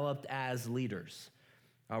developed as leaders.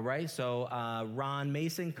 All right, so Ron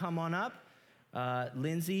Mason, come on up.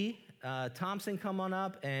 Lindsay Thompson, come on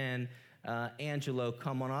up. And Angelo,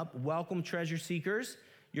 come on up. Welcome, treasure seekers.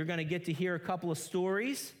 You're going to get to hear a couple of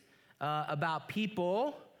stories about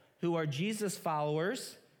people who are Jesus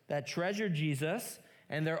followers that treasure Jesus,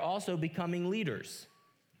 and they're also becoming leaders.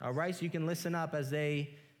 All right, so you can listen up as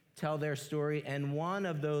they tell their story. And one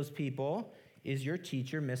of those people is your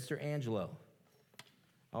teacher, Mr. Angelo.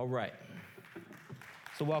 All right.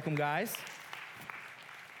 So welcome, guys.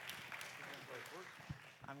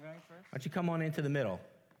 I'm going first. Why don't you come on into the middle?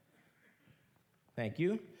 Thank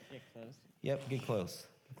you. Get close. Yep, get close.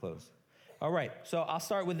 Get close. All right, so I'll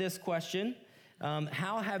start with this question.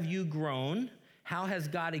 How have you grown? How has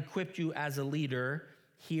God equipped you as a leader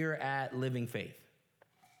here at Living Faith?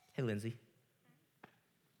 Hey, Lindsay.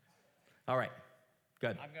 All right,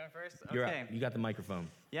 good. I'm going first? You're okay. up. You got the microphone.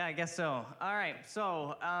 Yeah, I guess so. All right,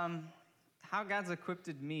 so how God's equipped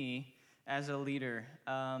me as a leader.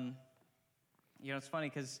 It's funny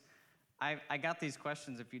because I got these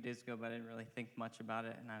questions a few days ago, but I didn't really think much about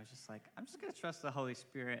it, and I was just like, I'm just going to trust the Holy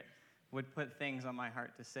Spirit would put things on my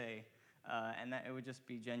heart to say, and that it would just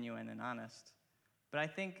be genuine and honest. But I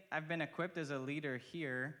think I've been equipped as a leader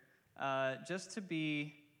here just to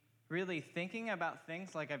be really thinking about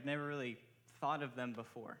things like I've never really thought of them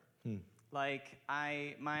before. Like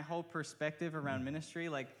my whole perspective around ministry,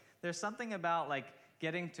 like there's something about like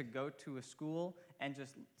getting to go to a school and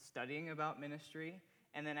just studying about ministry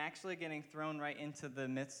and then actually getting thrown right into the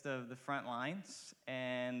midst of the front lines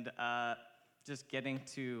and just getting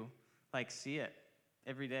to like see it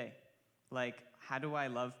every day. Like, how do I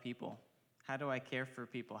love people? How do I care for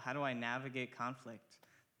people? How do I navigate conflict?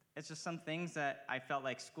 It's just some things that I felt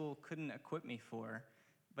like school couldn't equip me for,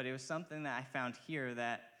 but it was something that I found here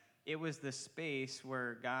that it was the space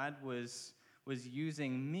where God was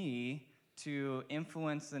using me to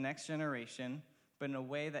influence the next generation, but in a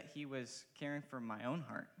way that he was caring for my own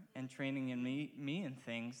heart and training in me in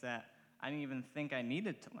things that I didn't even think I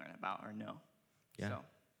needed to learn about or know. Yeah. So,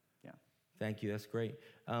 yeah. Thank you. That's great.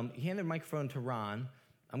 Hand the microphone to Ron.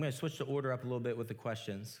 I'm going to switch the order up a little bit with the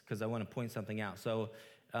questions because I want to point something out. So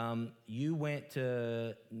you went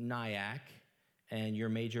to NIAC, and your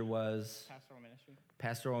major was? Pastoral ministry.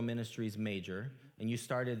 Pastoral Ministries major. Mm-hmm. And you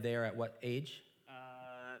started there at what age?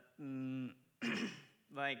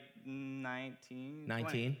 Like 19.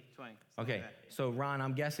 19? 20. Okay. Like So, Ron,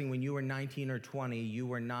 I'm guessing when you were 19 or 20, you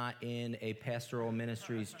were not in a Pastoral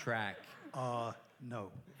Ministries track.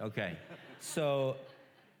 No. Okay. So,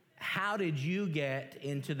 how did you get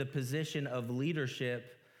into the position of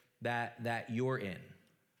leadership that you're in?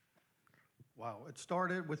 Wow. It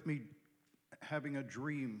started with me having a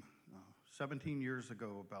dream 17 years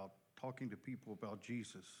ago about talking to people about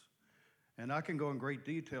Jesus. And I can go in great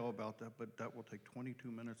detail about that, but that will take 22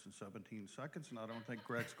 minutes and 17 seconds, and I don't think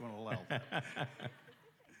Greg's going to allow that.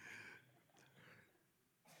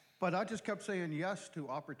 But I just kept saying yes to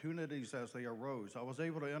opportunities as they arose. I was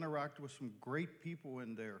able to interact with some great people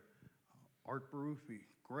in there. Art Baruffi,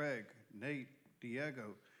 Greg, Nate,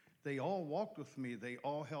 Diego. They all walked with me. They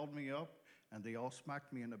all held me up, and they all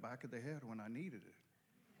smacked me in the back of the head when I needed it.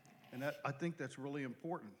 And I think that's really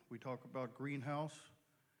important. We talk about greenhouse,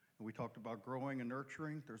 and we talked about growing and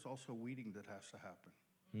nurturing. There's also weeding that has to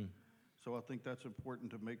happen. So I think that's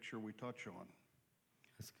important to make sure we touch on.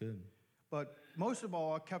 That's good. But most of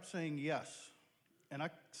all, I kept saying yes. And I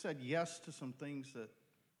said yes to some things that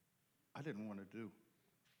I didn't want to do.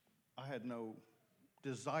 I had no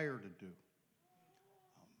desire to do.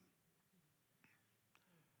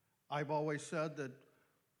 I've always said that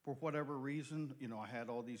For whatever reason, I had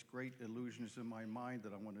all these great illusions in my mind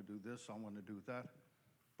that I want to do this, I want to do that.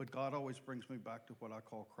 But God always brings me back to what I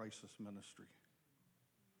call crisis ministry.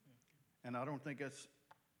 And I don't think it's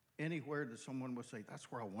anywhere that someone would say,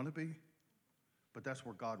 that's where I want to be, but that's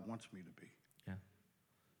where God wants me to be. Yeah,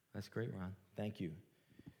 that's great, Ron. Thank you.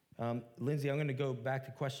 Lindsay, I'm going to go back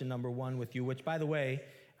to question number 1 with you, which, by the way,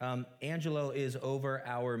 Angelo is over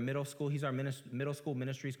our middle school. He's our middle school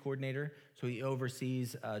ministries coordinator, so he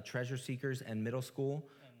oversees treasure seekers and middle school.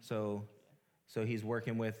 So he's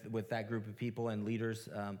working with that group of people and leaders.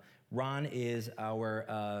 Ron is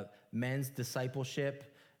our men's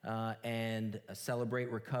discipleship and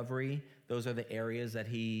celebrate recovery. Those are the areas that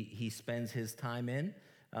he spends his time in.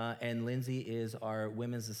 And Lindsay is our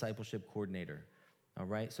women's discipleship coordinator. All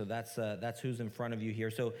right, so that's who's in front of you here.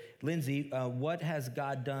 So, Lindsay, what has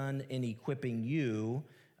God done in equipping you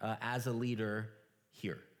as a leader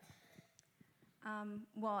here?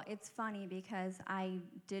 Well, it's funny because I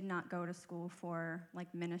did not go to school for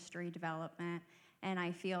ministry development, and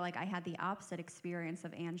I feel like I had the opposite experience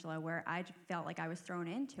of Angela, where I felt like I was thrown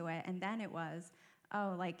into it, and then it was,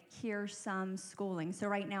 here's some schooling. So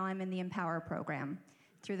right now I'm in the Empower program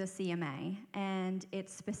through the CMA, and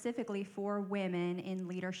it's specifically for women in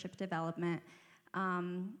leadership development.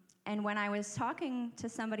 And when I was talking to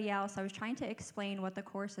somebody else, I was trying to explain what the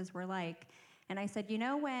courses were like. And I said,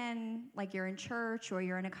 when you're in church or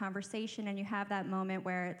you're in a conversation and you have that moment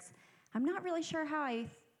where it's, I'm not really sure how I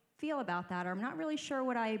feel about that, or I'm not really sure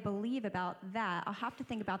what I believe about that. I'll have to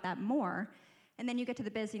think about that more. And then you get to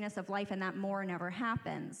the busyness of life and that more never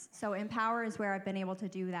happens. So Empower is where I've been able to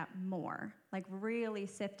do that more, really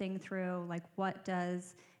sifting through, what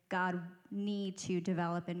does God need to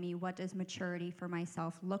develop in me? What does maturity for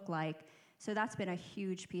myself look like? So that's been a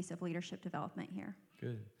huge piece of leadership development here.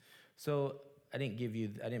 Good. So I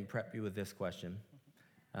didn't prep you with this question,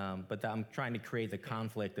 but I'm trying to create the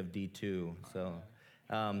conflict of D2.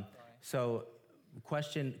 So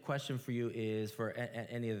question for you is, for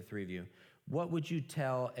any of the three of you, what would you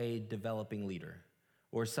tell a developing leader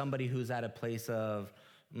or somebody who's at a place of,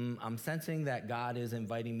 I'm sensing that God is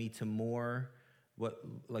inviting me to more? What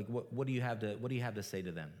do you have to say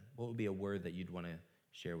to them? What would be a word that you'd want to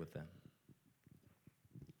share with them?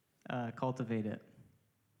 Cultivate it.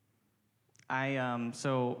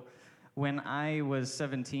 So when I was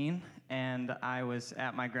 17 and I was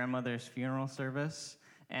at my grandmother's funeral service,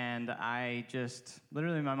 and I just,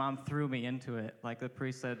 literally my mom threw me into it. The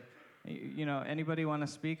priest said, anybody want to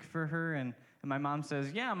speak for her? And my mom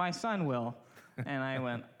says, yeah, my son will. And I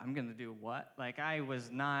went, I'm going to do what? I was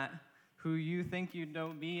not who you think you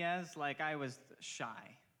know me as. I was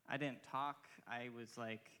shy. I didn't talk. I was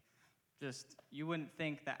you wouldn't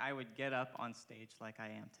think that I would get up on stage like I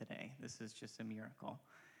am today. This is just a miracle.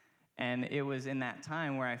 And it was in that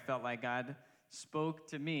time where I felt like God spoke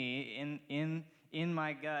to me in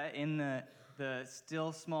my gut, in the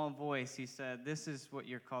still small voice. He said, this is what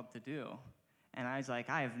you're called to do. And I was like,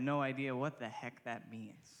 I have no idea what the heck that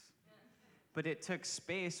means. But it took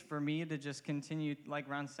space for me to just continue, like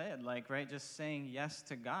Ron said, just saying yes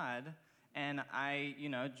to God. And I,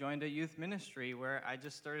 joined a youth ministry where I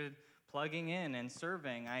just started plugging in and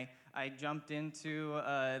serving. I jumped into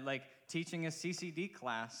teaching a CCD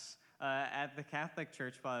class at the Catholic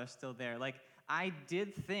Church while I was still there. I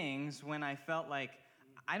did things when I felt like,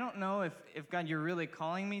 I don't know if God, you're really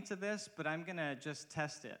calling me to this, but I'm going to just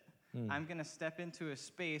test it. I'm going to step into a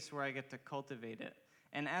space where I get to cultivate it.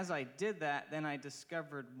 And as I did that, then I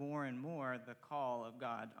discovered more and more the call of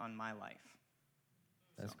God on my life.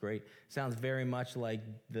 That's great. Sounds very much like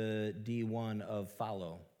the D1 of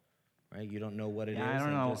follow, right? You don't know what it is. I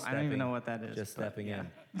don't know. I don't even know what that is. Just stepping in.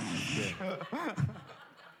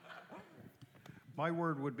 My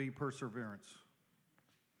word would be perseverance.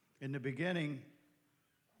 In the beginning,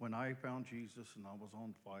 when I found Jesus and I was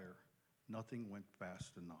on fire, nothing went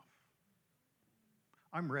fast enough.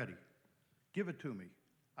 I'm ready. Give it to me.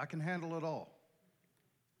 I can handle it all.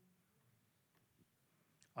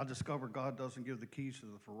 I discovered God doesn't give the keys to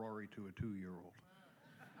the Ferrari to a 2-year-old.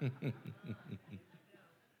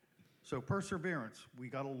 So perseverance, we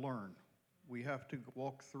got to learn. We have to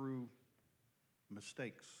walk through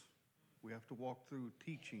mistakes. We have to walk through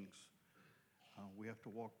teachings. We have to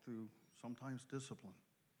walk through sometimes discipline.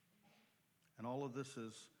 And all of this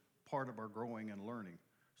is part of our growing and learning.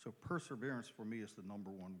 So perseverance for me is the number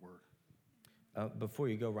one word. Before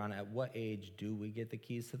you go, Ron, at what age do we get the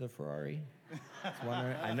keys to the Ferrari?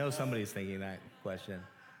 I know somebody's thinking that question.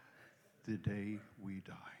 The day we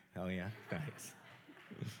die. Oh, yeah? Thanks.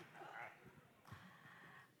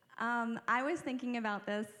 I was thinking about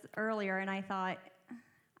this earlier, and I thought,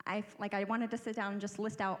 I wanted to sit down and just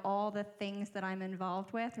list out all the things that I'm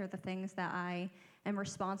involved with or the things that I am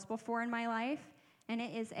responsible for in my life, and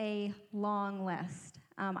it is a long list.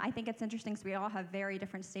 I think it's interesting because we all have very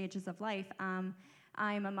different stages of life.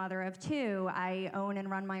 I'm a mother of 2. I own and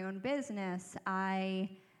run my own business. I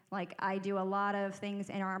do a lot of things,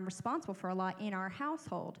 and I'm responsible for a lot in our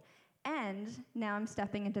household. And now I'm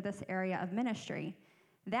stepping into this area of ministry.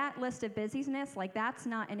 That list of busyness, that's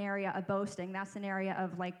not an area of boasting. That's an area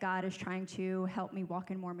of, God is trying to help me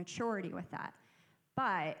walk in more maturity with that.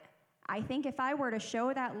 But I think if I were to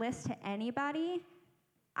show that list to anybody,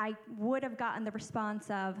 I would have gotten the response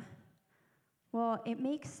of, well, it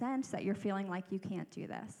makes sense that you're feeling like you can't do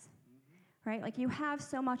this, right? You have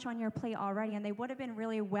so much on your plate already, and they would have been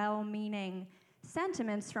really well-meaning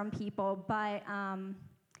sentiments from people, but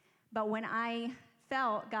when I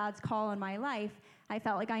felt God's call in my life, I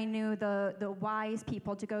felt like I knew the wise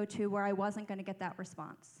people to go to where I wasn't going to get that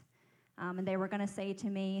response. And they were going to say to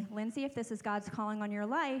me, Lindsay, if this is God's calling on your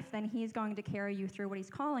life, then he's going to carry you through what he's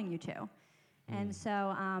calling you to. And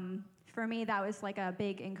so for me, that was a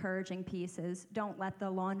big encouraging piece is don't let the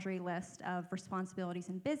laundry list of responsibilities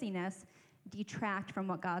and busyness detract from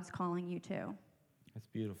what God's calling you to. That's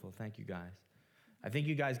beautiful. Thank you, guys. I think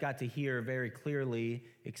you guys got to hear very clearly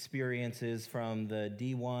experiences from the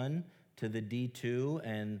D1 to the D2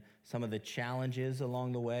 and some of the challenges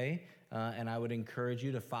along the way. And I would encourage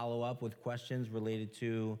you to follow up with questions related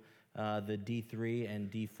to the D3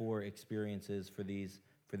 and D4 experiences for these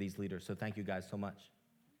leaders. So thank you guys so much.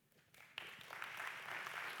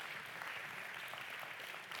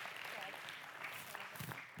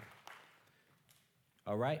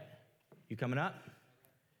 All right, you coming up?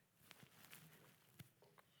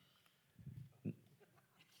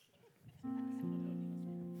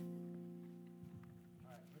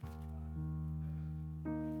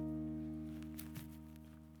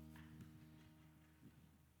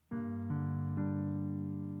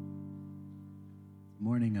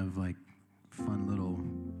 Morning of fun little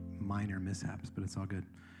minor mishaps, but it's all good.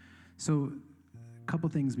 So a couple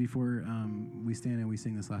things before we stand and we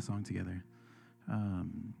sing this last song together.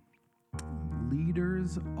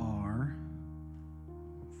 Leaders are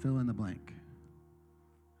fill in the blank.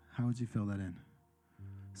 How would you fill that in?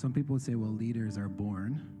 Some people would say, well, leaders are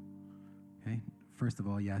born. Okay. First of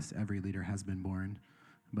all, yes, every leader has been born,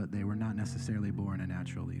 but they were not necessarily born a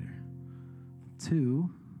natural leader. 2,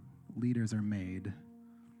 leaders are made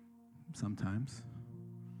sometimes.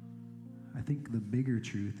 I think the bigger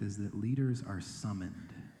truth is that leaders are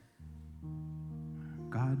summoned.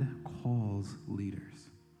 God calls leaders.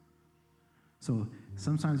 So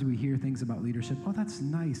sometimes we hear things about leadership. Oh, that's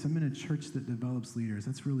nice. I'm in a church that develops leaders.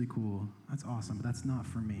 That's really cool. That's awesome, but that's not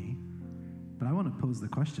for me. But I want to pose the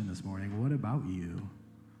question this morning, what about you?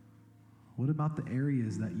 What about the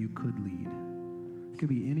areas that you could lead? It could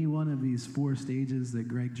be any one of these 4 stages that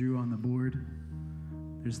Greg drew on the board.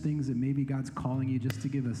 There's things that maybe God's calling you just to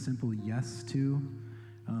give a simple yes to.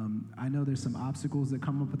 I know there's some obstacles that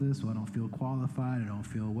come up with this. Well, I don't feel qualified. I don't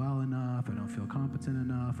feel well enough. I don't feel competent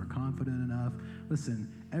enough or confident enough.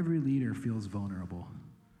 Listen, every leader feels vulnerable.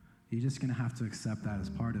 You're just going to have to accept that as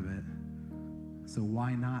part of it. So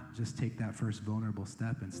why not just take that first vulnerable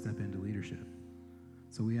step and step into leadership?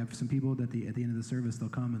 So we have some people that at the end of the service, they'll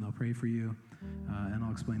come and they'll pray for you. And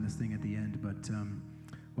I'll explain this thing at the end. But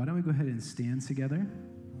why don't we go ahead and stand together?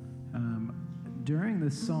 During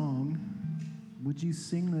this song, would you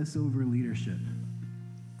sing this over leadership?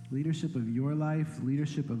 Leadership of your life,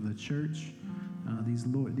 leadership of the church.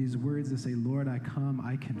 These words that say, Lord, I come,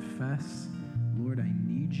 I confess. Lord, I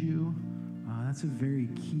need you. That's a very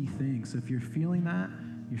key thing. So if you're feeling that,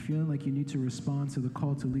 you're feeling like you need to respond to the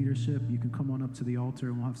call to leadership, you can come on up to the altar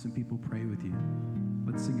and we'll have some people pray with you.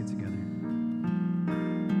 Let's sing it together.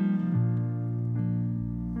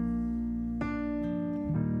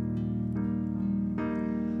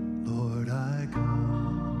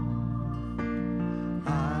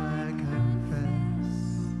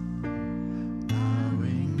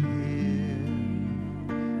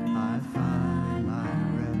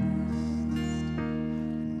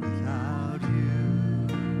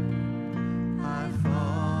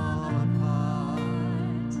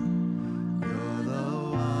 You're the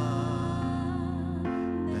one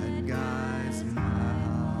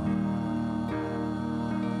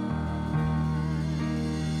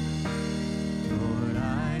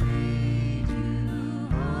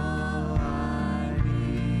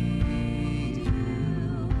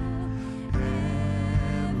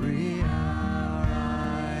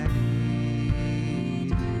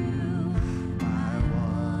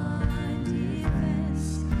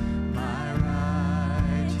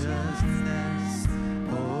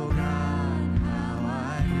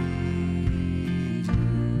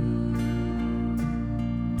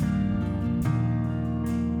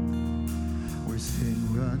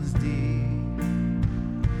is deep,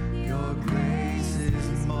 your grace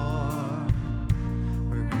is more.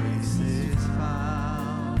 Where grace is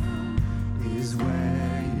found is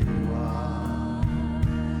where you are.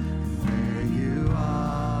 Where you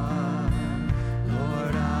are,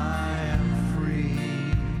 Lord, I am free.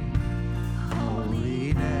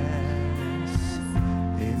 Holiness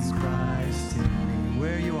is Christ in me.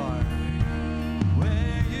 Where you are.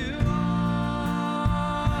 Where you are,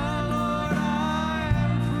 Lord, I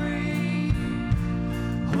am free.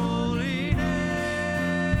 Holiness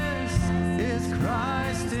is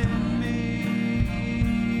Christ in me.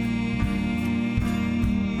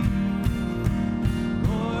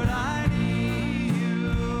 Lord, I need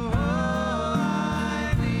you. Oh,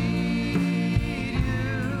 I need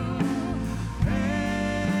you.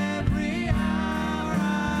 Every hour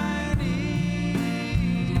I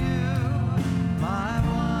need you. My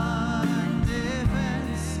one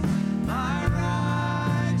defense, my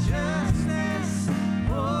righteousness.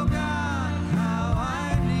 Oh God, how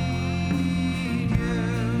I need you.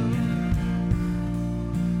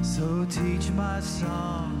 So teach my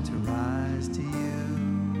song to rise to you.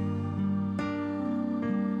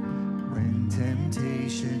 When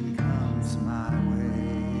temptation comes my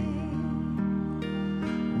way,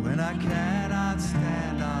 when I cannot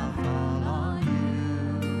stand, I'll fall on you.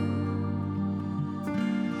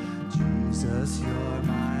 Jesus, you're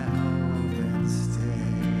my hope and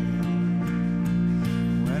stay.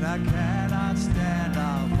 When I cannot stand,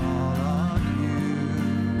 I'll fall on you.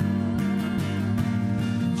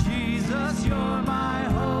 Jesus, you're my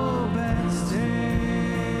hope and stay.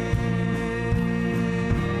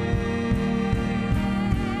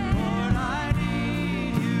 Lord, I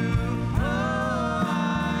need you. Oh,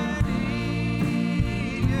 I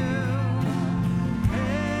need you.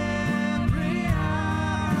 Every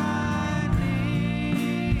hour I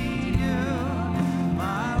need you.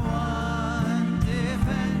 My one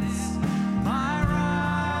defense, my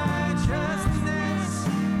righteousness.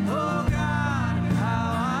 Oh God, how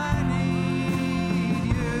I need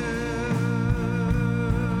you.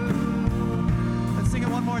 Let's sing it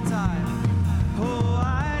one more time. Oh,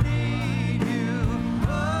 I need you.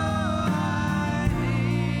 Oh, I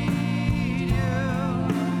need you.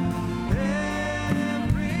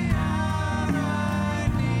 Every hour I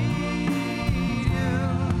need you.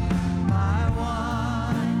 My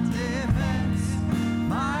one defense,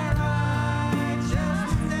 my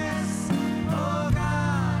righteousness. Oh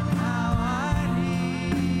God, how I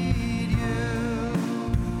need you.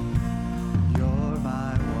 You're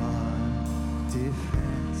my one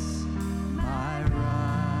defense, my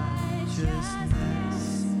righteousness.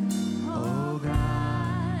 Oh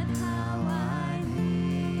God, how I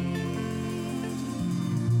need you.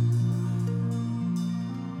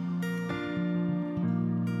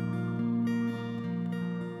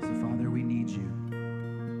 So, Father, we need you.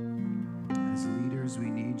 As leaders, we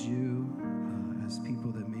need you. As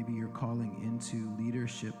people that maybe you're calling into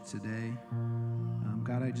leadership today.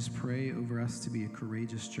 God, I just pray over us to be a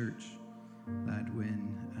courageous church. That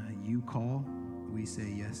when you call, we say,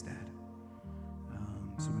 yes, Dad.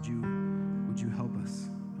 So would you help us?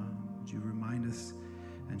 Would you remind us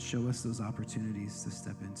and show us those opportunities to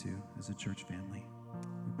step into as a church family?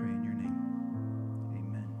 We pray in your name.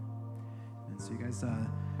 Amen. And so you guys,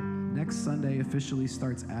 next Sunday officially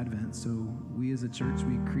starts Advent. So we as a church,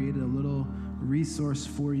 we created a little resource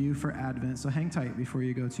for you for Advent. So hang tight before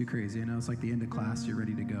you go too crazy. I know it's like the end of class, you're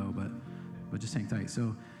ready to go, but just hang tight.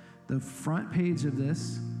 So the front page of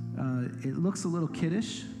this, it looks a little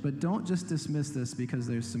kiddish, but don't just dismiss this because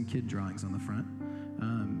there's some kid drawings on the front.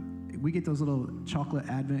 We get those little chocolate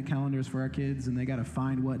Advent calendars for our kids, and they got to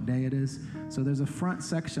find what day it is. So there's a front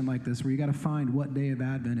section like this where you got to find what day of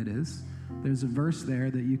Advent it is. There's a verse there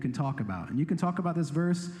that you can talk about. And you can talk about this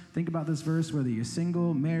verse, think about this verse, whether you're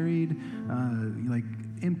single, married, like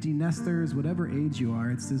empty nesters, whatever age you are,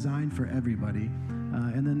 it's designed for everybody.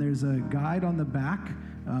 And then there's a guide on the back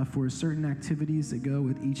for certain activities that go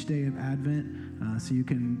with each day of Advent. So you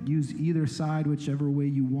can use either side, whichever way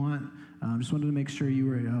you want. Just wanted to make sure you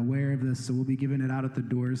were aware of this. So we'll be giving it out at the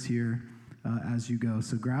doors here as you go.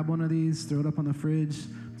 So grab one of these, throw it up on the fridge,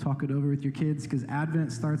 talk it over with your kids, because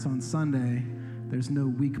Advent starts on Sunday. There's no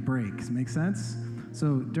week breaks. Make sense?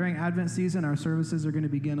 So during Advent season, our services are going to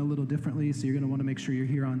begin a little differently, so you're going to want to make sure you're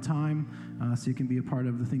here on time so you can be a part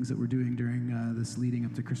of the things that we're doing during this leading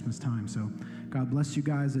up to Christmas time. So God bless you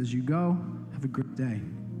guys as you go. Have a great day.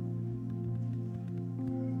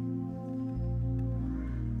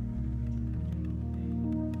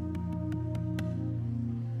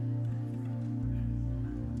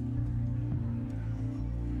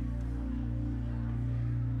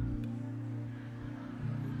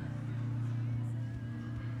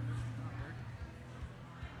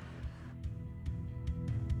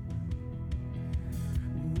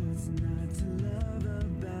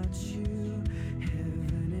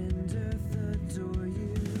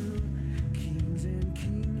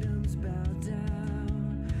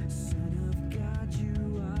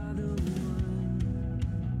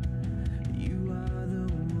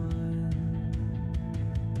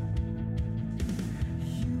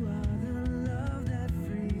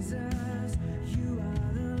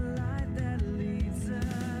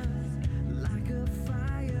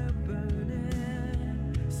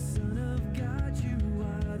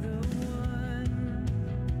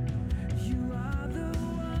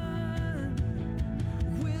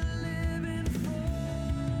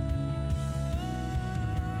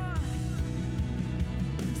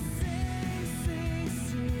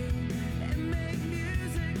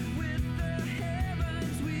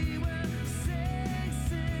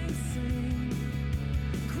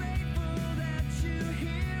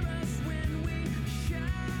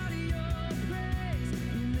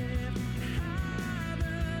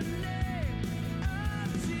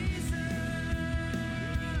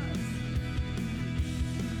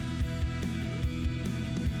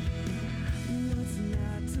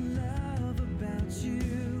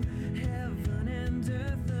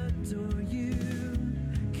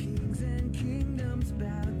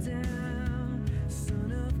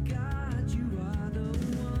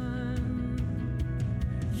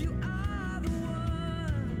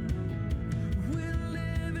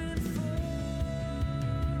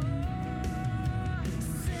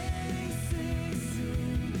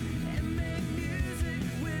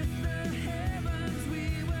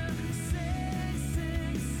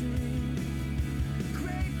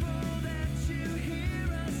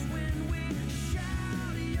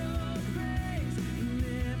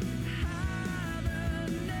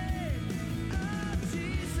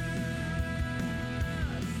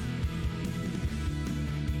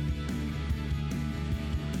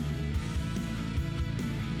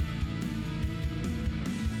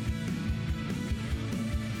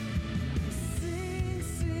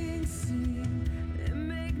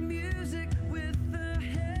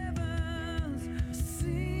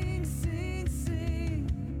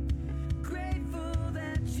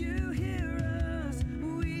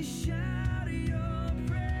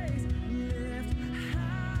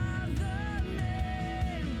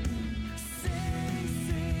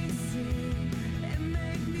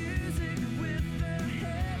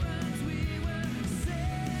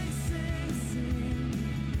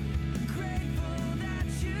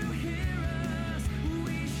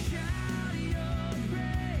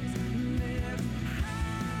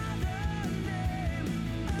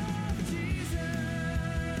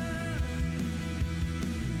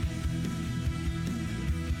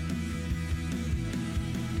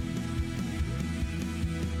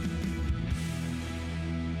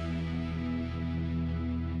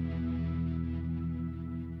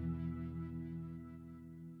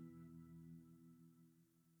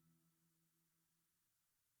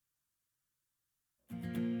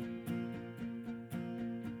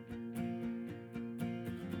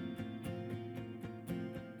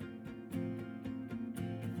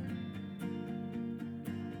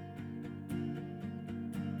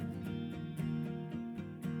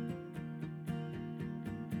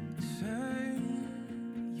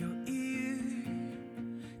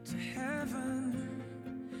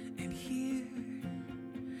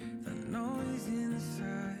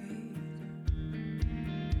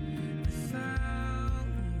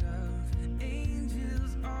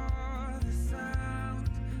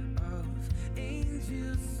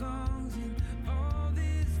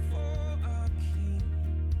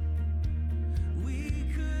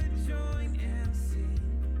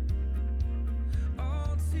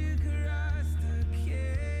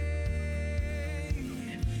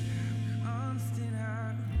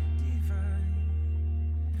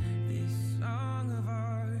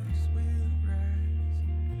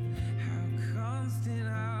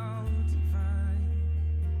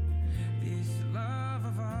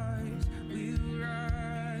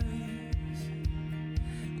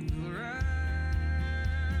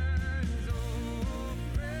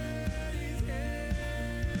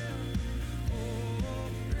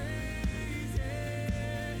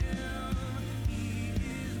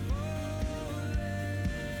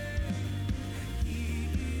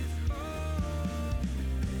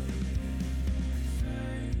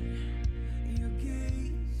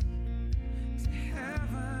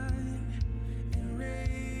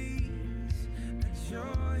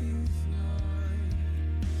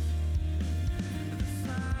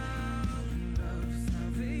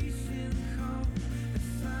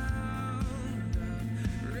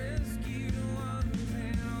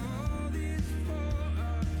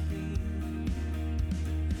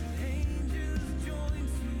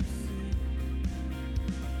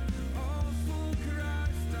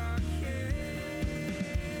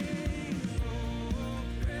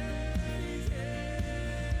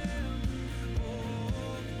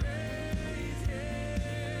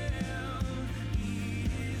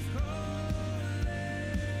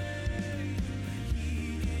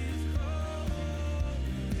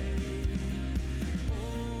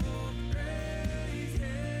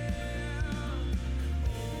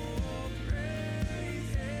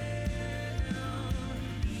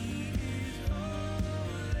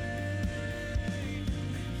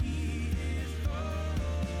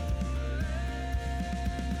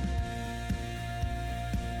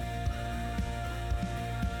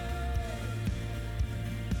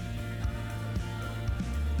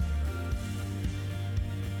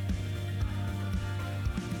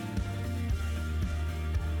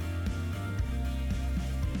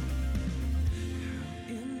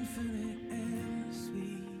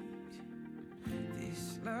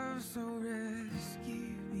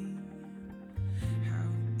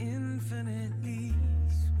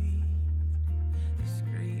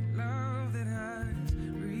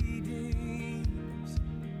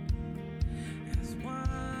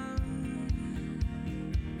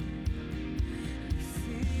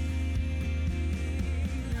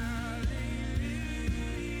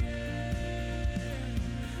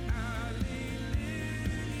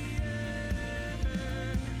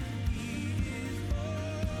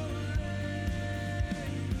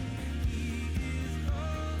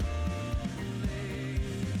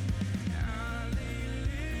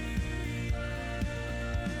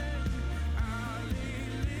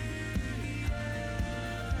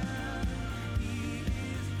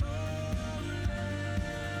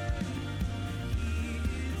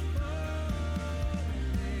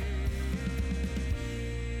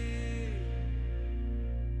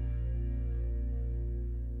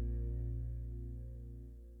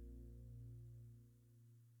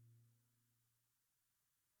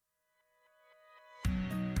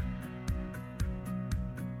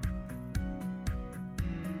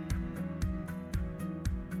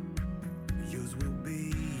 Yours will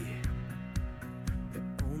be the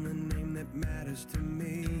only name that matters to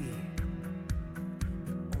me,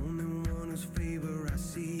 the only one whose favor I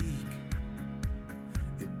seek,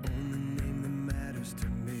 the only name that matters to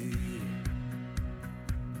me.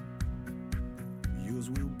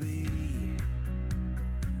 Yours will be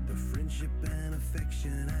the friendship and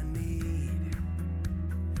affection I need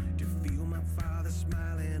to feel my Father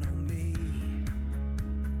smiling on me,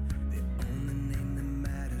 the only name that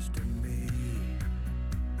matters to me.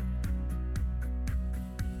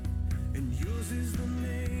 And yours is the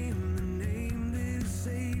name that has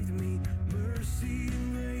saved me, mercy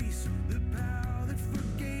and grace, the power that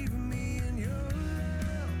forgave me, and your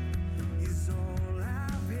love is all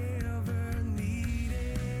I've ever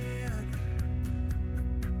needed.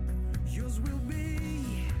 Yours will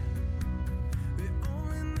be the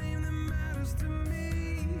only name that matters to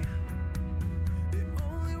me, the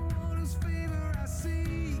only one whose favor I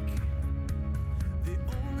seek, the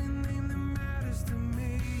only name that matters to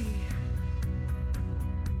me.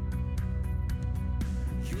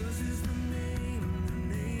 Yours is the name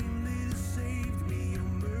that has saved me, your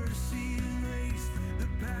mercy and grace, the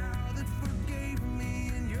power that forgave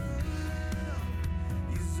me, and your love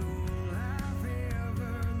is all I've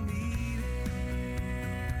ever needed.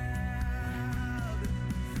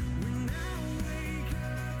 When I wake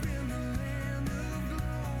up in the land of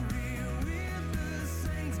glory with the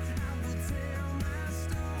saints, I will tell my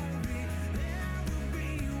story. There will be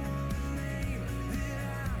one name that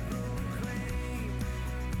I proclaim.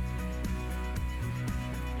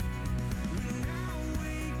 When I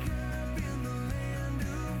wake up in the land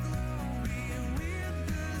of glory with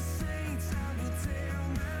the saints, I will tell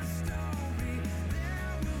my story.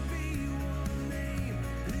 There will be one name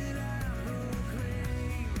that I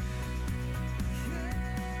proclaim.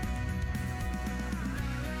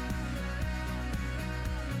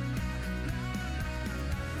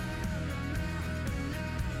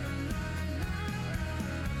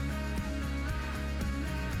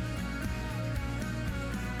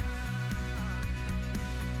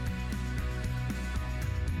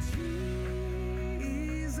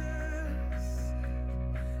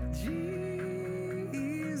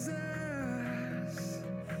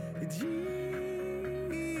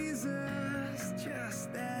 Jesus,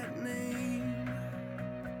 just that name.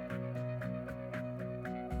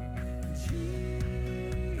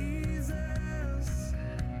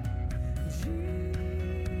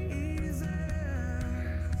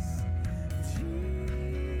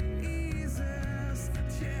 Jesus,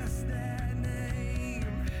 just that name.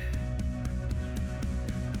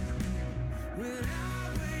 When I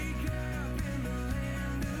wake up in the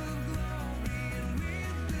land of glory and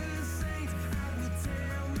with the saints, I will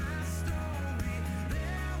tell my story.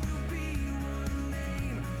 There will be one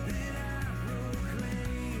name that I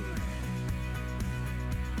proclaim.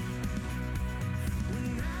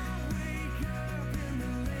 When I wake up in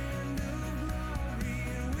the land of glory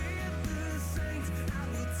and with the saints, I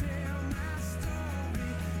will tell my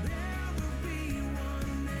story. There will be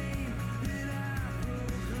one name that I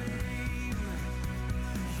proclaim.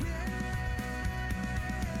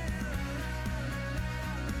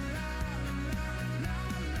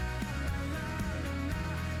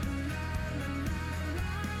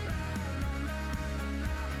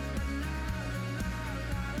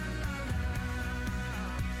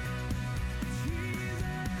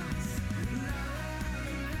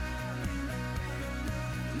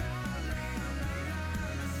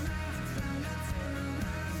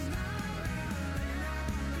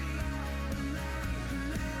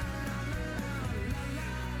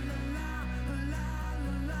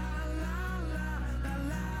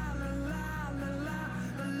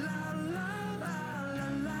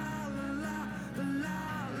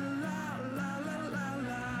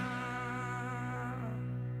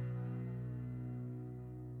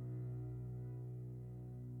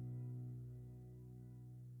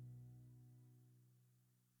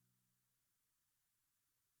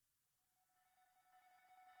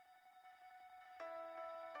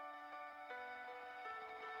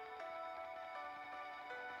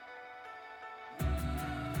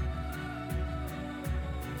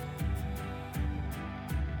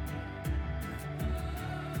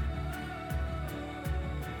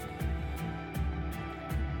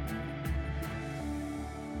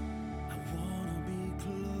 I wanna be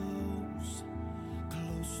close,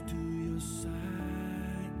 close to your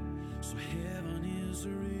side. So heaven is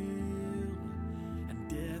real and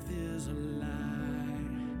death is a lie.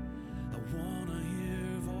 I wanna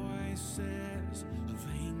hear voices of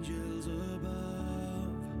angels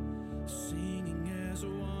above, singing as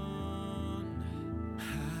one.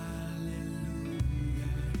 Hallelujah.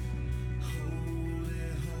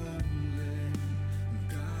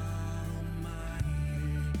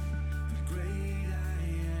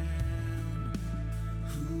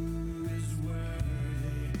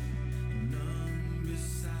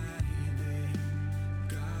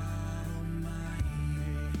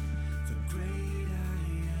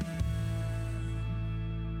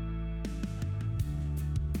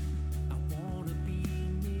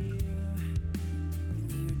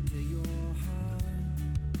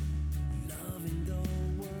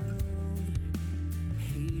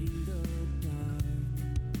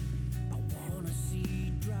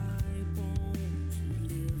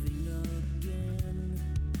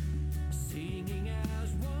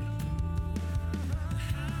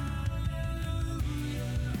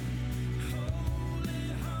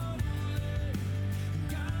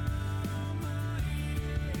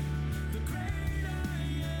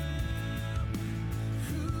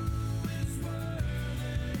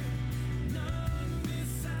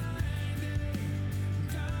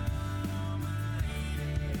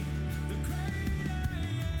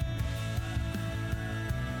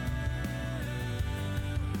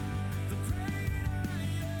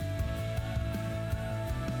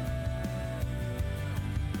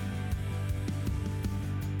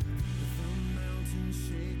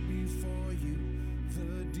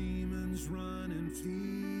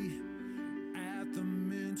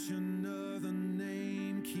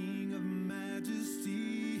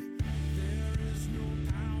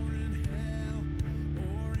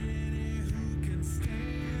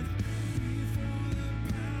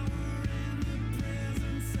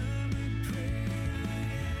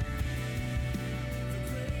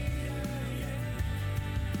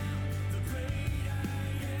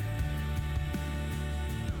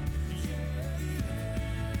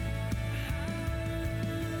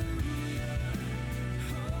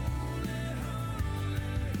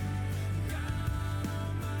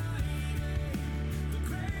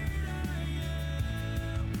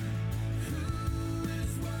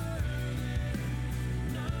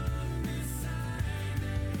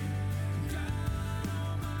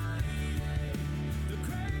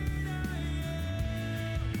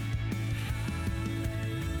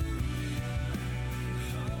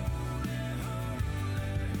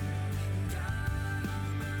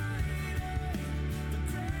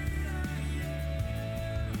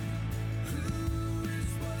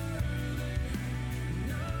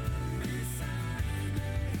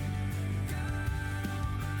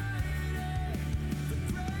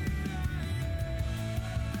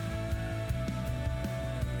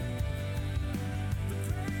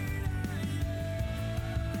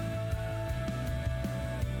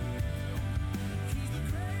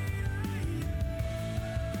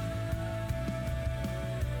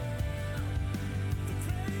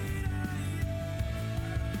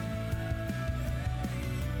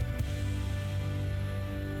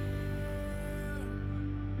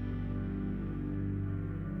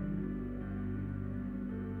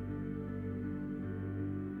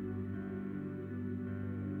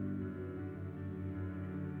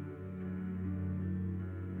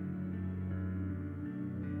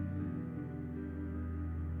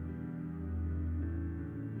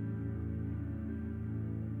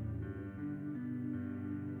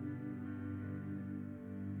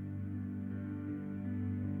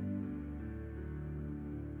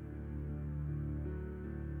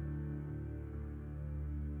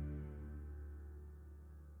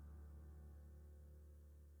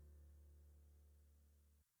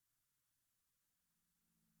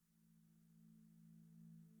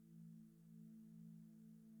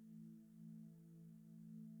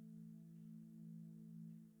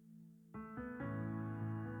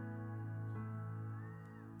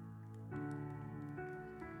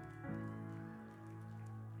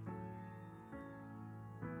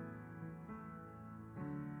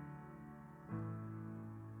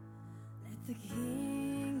 the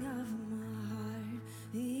king of my heart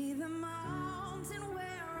be the mountain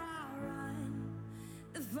where I run,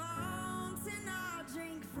 the fountain I'll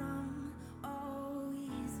drink from. Oh,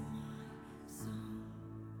 he's my song.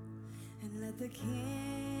 And let the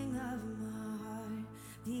king of my heart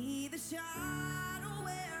be the shadow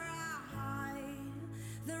where I hide,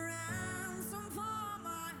 the ransom for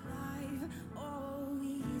my life. Oh,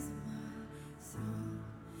 he's my song.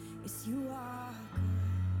 Yes, you are good.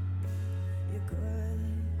 You're good.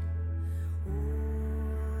 Oh,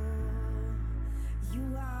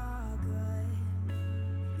 you are good.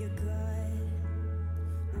 You're good.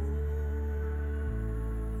 Oh,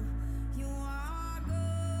 you are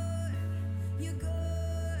good. You're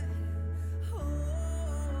good.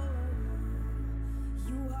 Oh,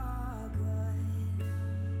 you are good.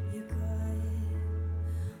 You're good.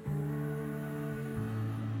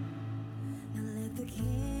 Now let the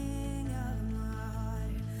king of my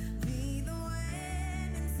heart be the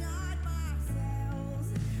wind inside my sails,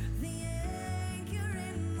 the anchor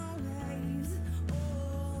in the waves.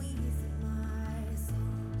 Oh, he's my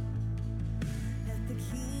song. Let the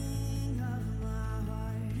king of my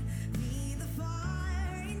heart be the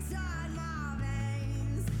fire inside my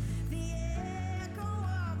veins, the echo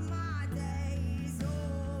of my days.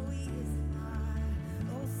 Oh, he's my,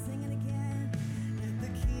 oh, sing it again. Let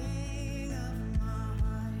the king of my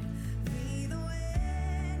heart be the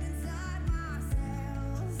wind inside my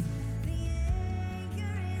sails, the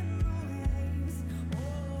anchor in the waves.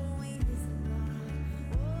 Oh, he's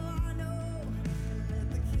my, oh, I know.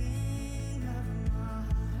 Let the king of my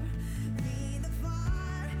heart be the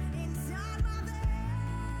fire inside my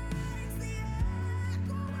veins, the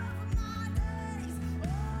echo of my days.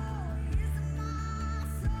 Oh, he's my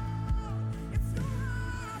song. It's you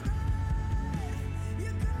are good.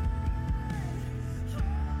 You're good. Oh,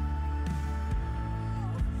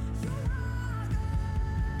 you are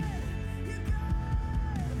good. You're good.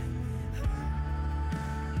 Oh,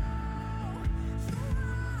 you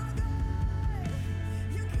are good.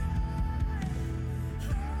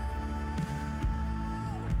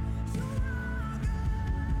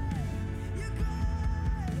 You're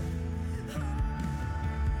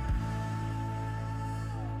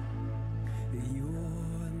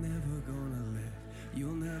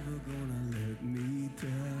You're never gonna let me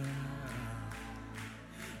down.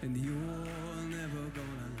 And you're never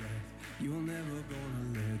gonna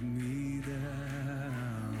let me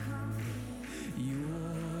down.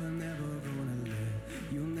 You're never gonna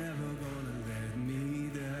let me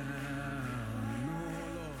down. No,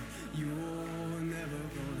 Lord, you're never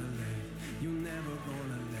gonna let me down. You're never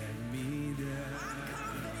gonna let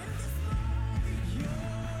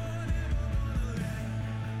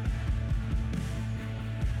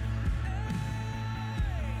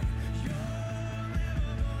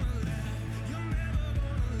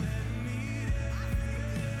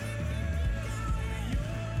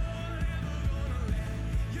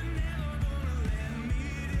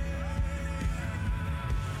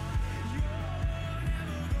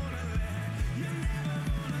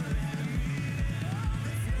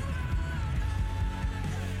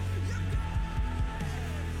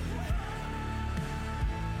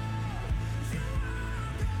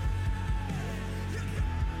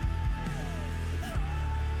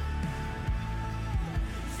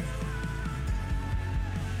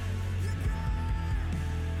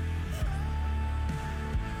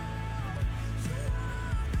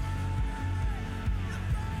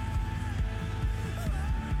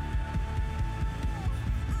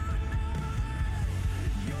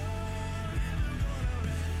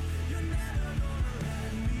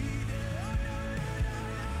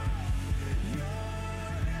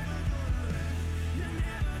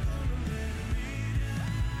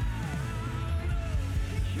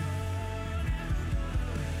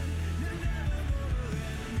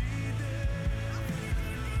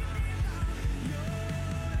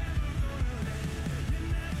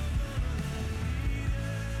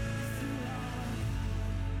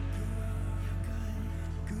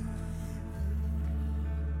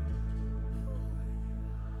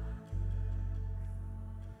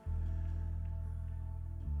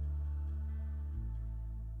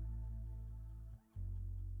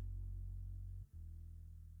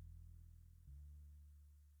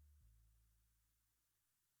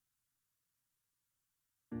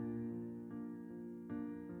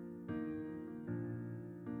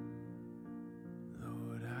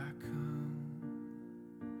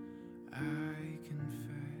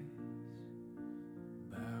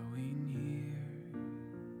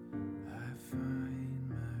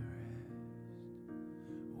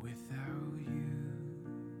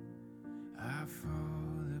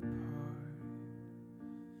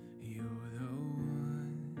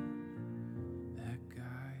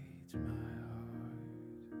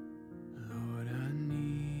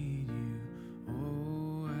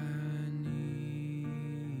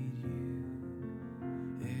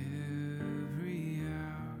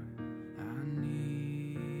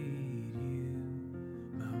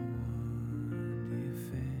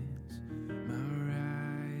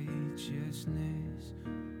righteousness.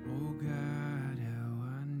 Oh God, how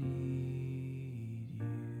I need you.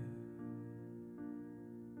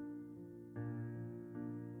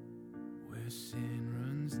 Where sin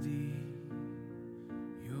runs deep,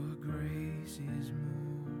 your grace is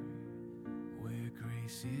more. Where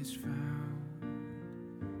grace is found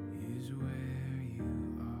is where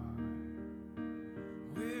you are.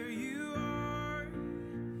 Where you are,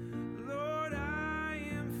 Lord, I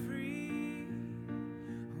am free.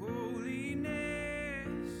 Holiness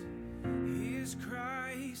is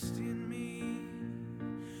Christ in me.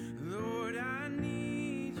 Lord, I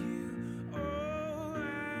need you. Oh,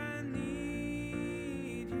 I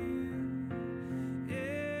need you.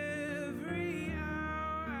 Every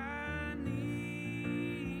hour I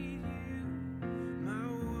need you. My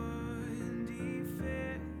one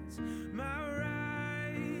defense, my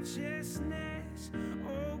righteousness.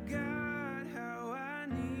 Oh God, how I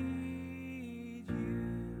need you.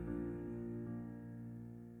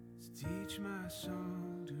 Teach my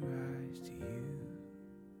song to rise to you.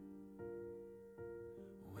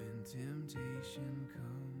 When temptation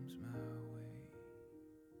comes my way,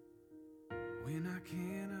 when I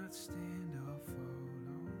cannot stand, I'll fall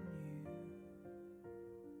on you.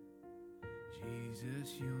 Jesus,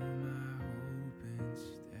 you're my hope and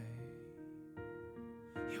stay.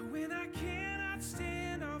 Yeah, when I cannot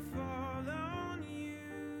stand, I'll fall on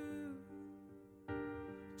you.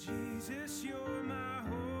 Jesus, you're my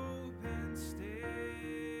hope and stay.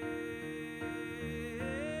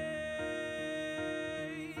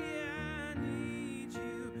 I need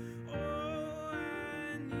you. Oh,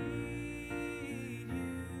 I need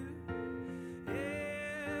you.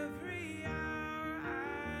 Every hour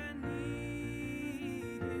I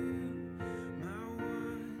need you. My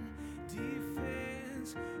one defense,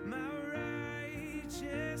 my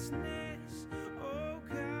righteousness. Oh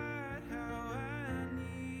God, how I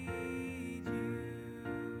need you.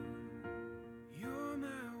 You're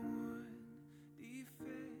my one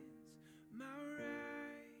defense, my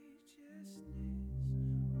righteousness.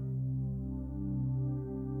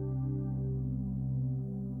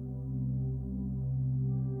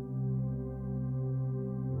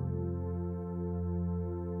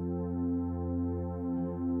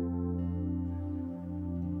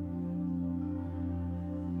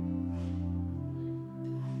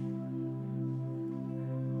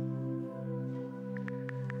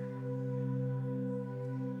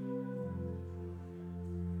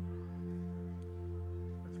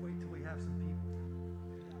 Let's wait till we have some people.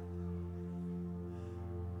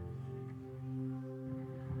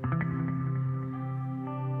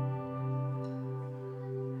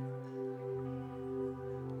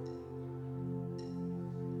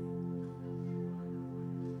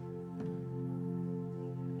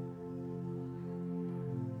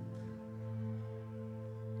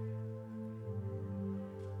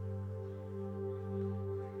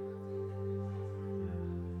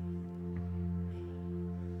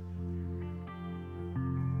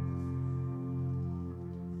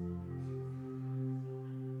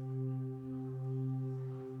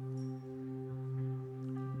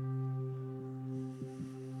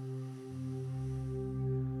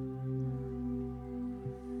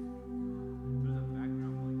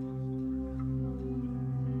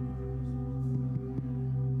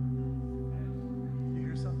 You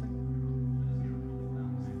hear something?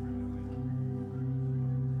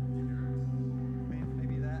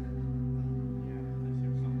 Maybe that.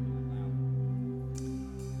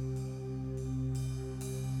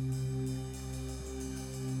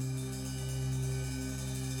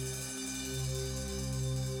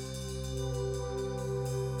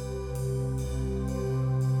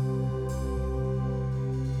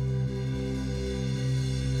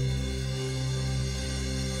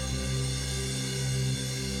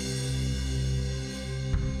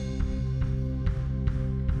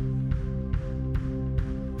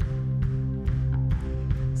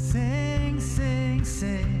 Sing, sing,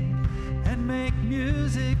 sing, and make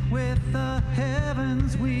music with the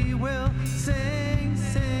heavens. We will sing,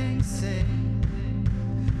 sing, sing.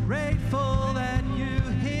 Grateful that you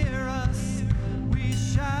hear us. We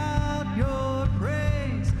shout your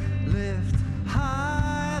praise. Lift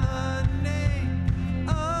high the name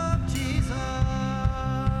of Jesus.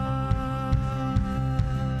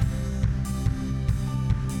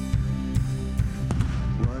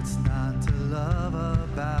 What's not to love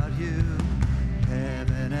about you?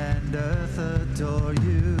 Heaven and earth adore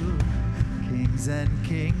you. Kings and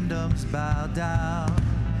kingdoms bow down.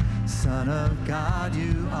 Son of God,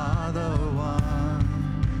 you are the one.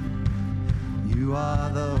 You are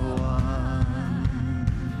the one.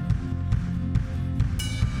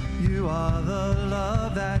 You are the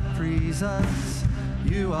love that frees us.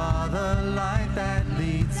 You are the light that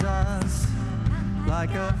leads us.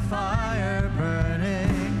 Like a fire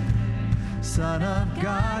burning, Son of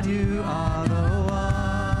God, you are the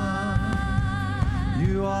one.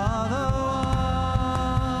 You are the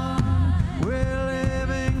one we're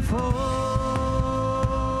living for.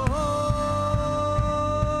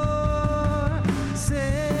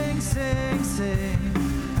 Sing, sing, sing,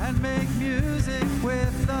 and make music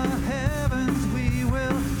with the heavens. We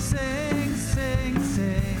will sing, sing,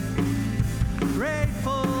 sing.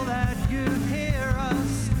 Grateful that you hear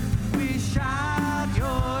us. We shout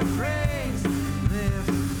your praise.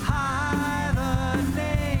 Lift high the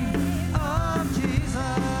name of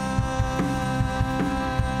Jesus.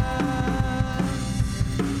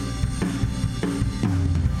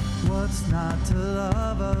 What's not to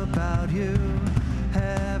love about you?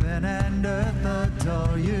 Heaven and earth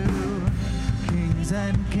adore you. Kings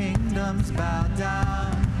and kingdoms bow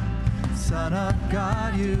down. Son of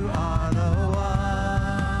God, you are the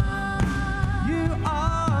one. You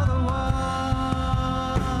are the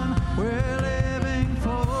one we're living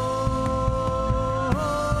for.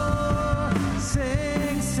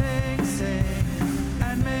 Sing, sing, sing,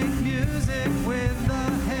 and make music with the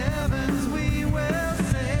heavens. We will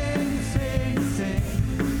sing, sing, sing.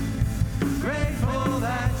 Grateful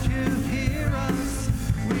that you hear us.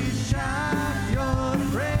 We shout your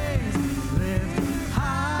praise. Lift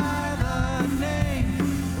high the name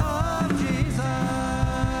of Jesus.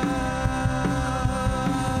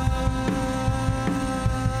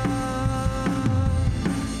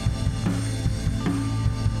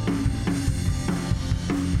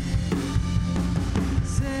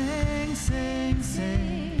 Sing, sing,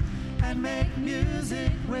 sing, and make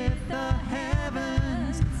music with the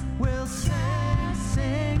heavens. We'll sing,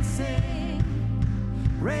 sing, sing.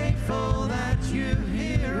 Grateful that you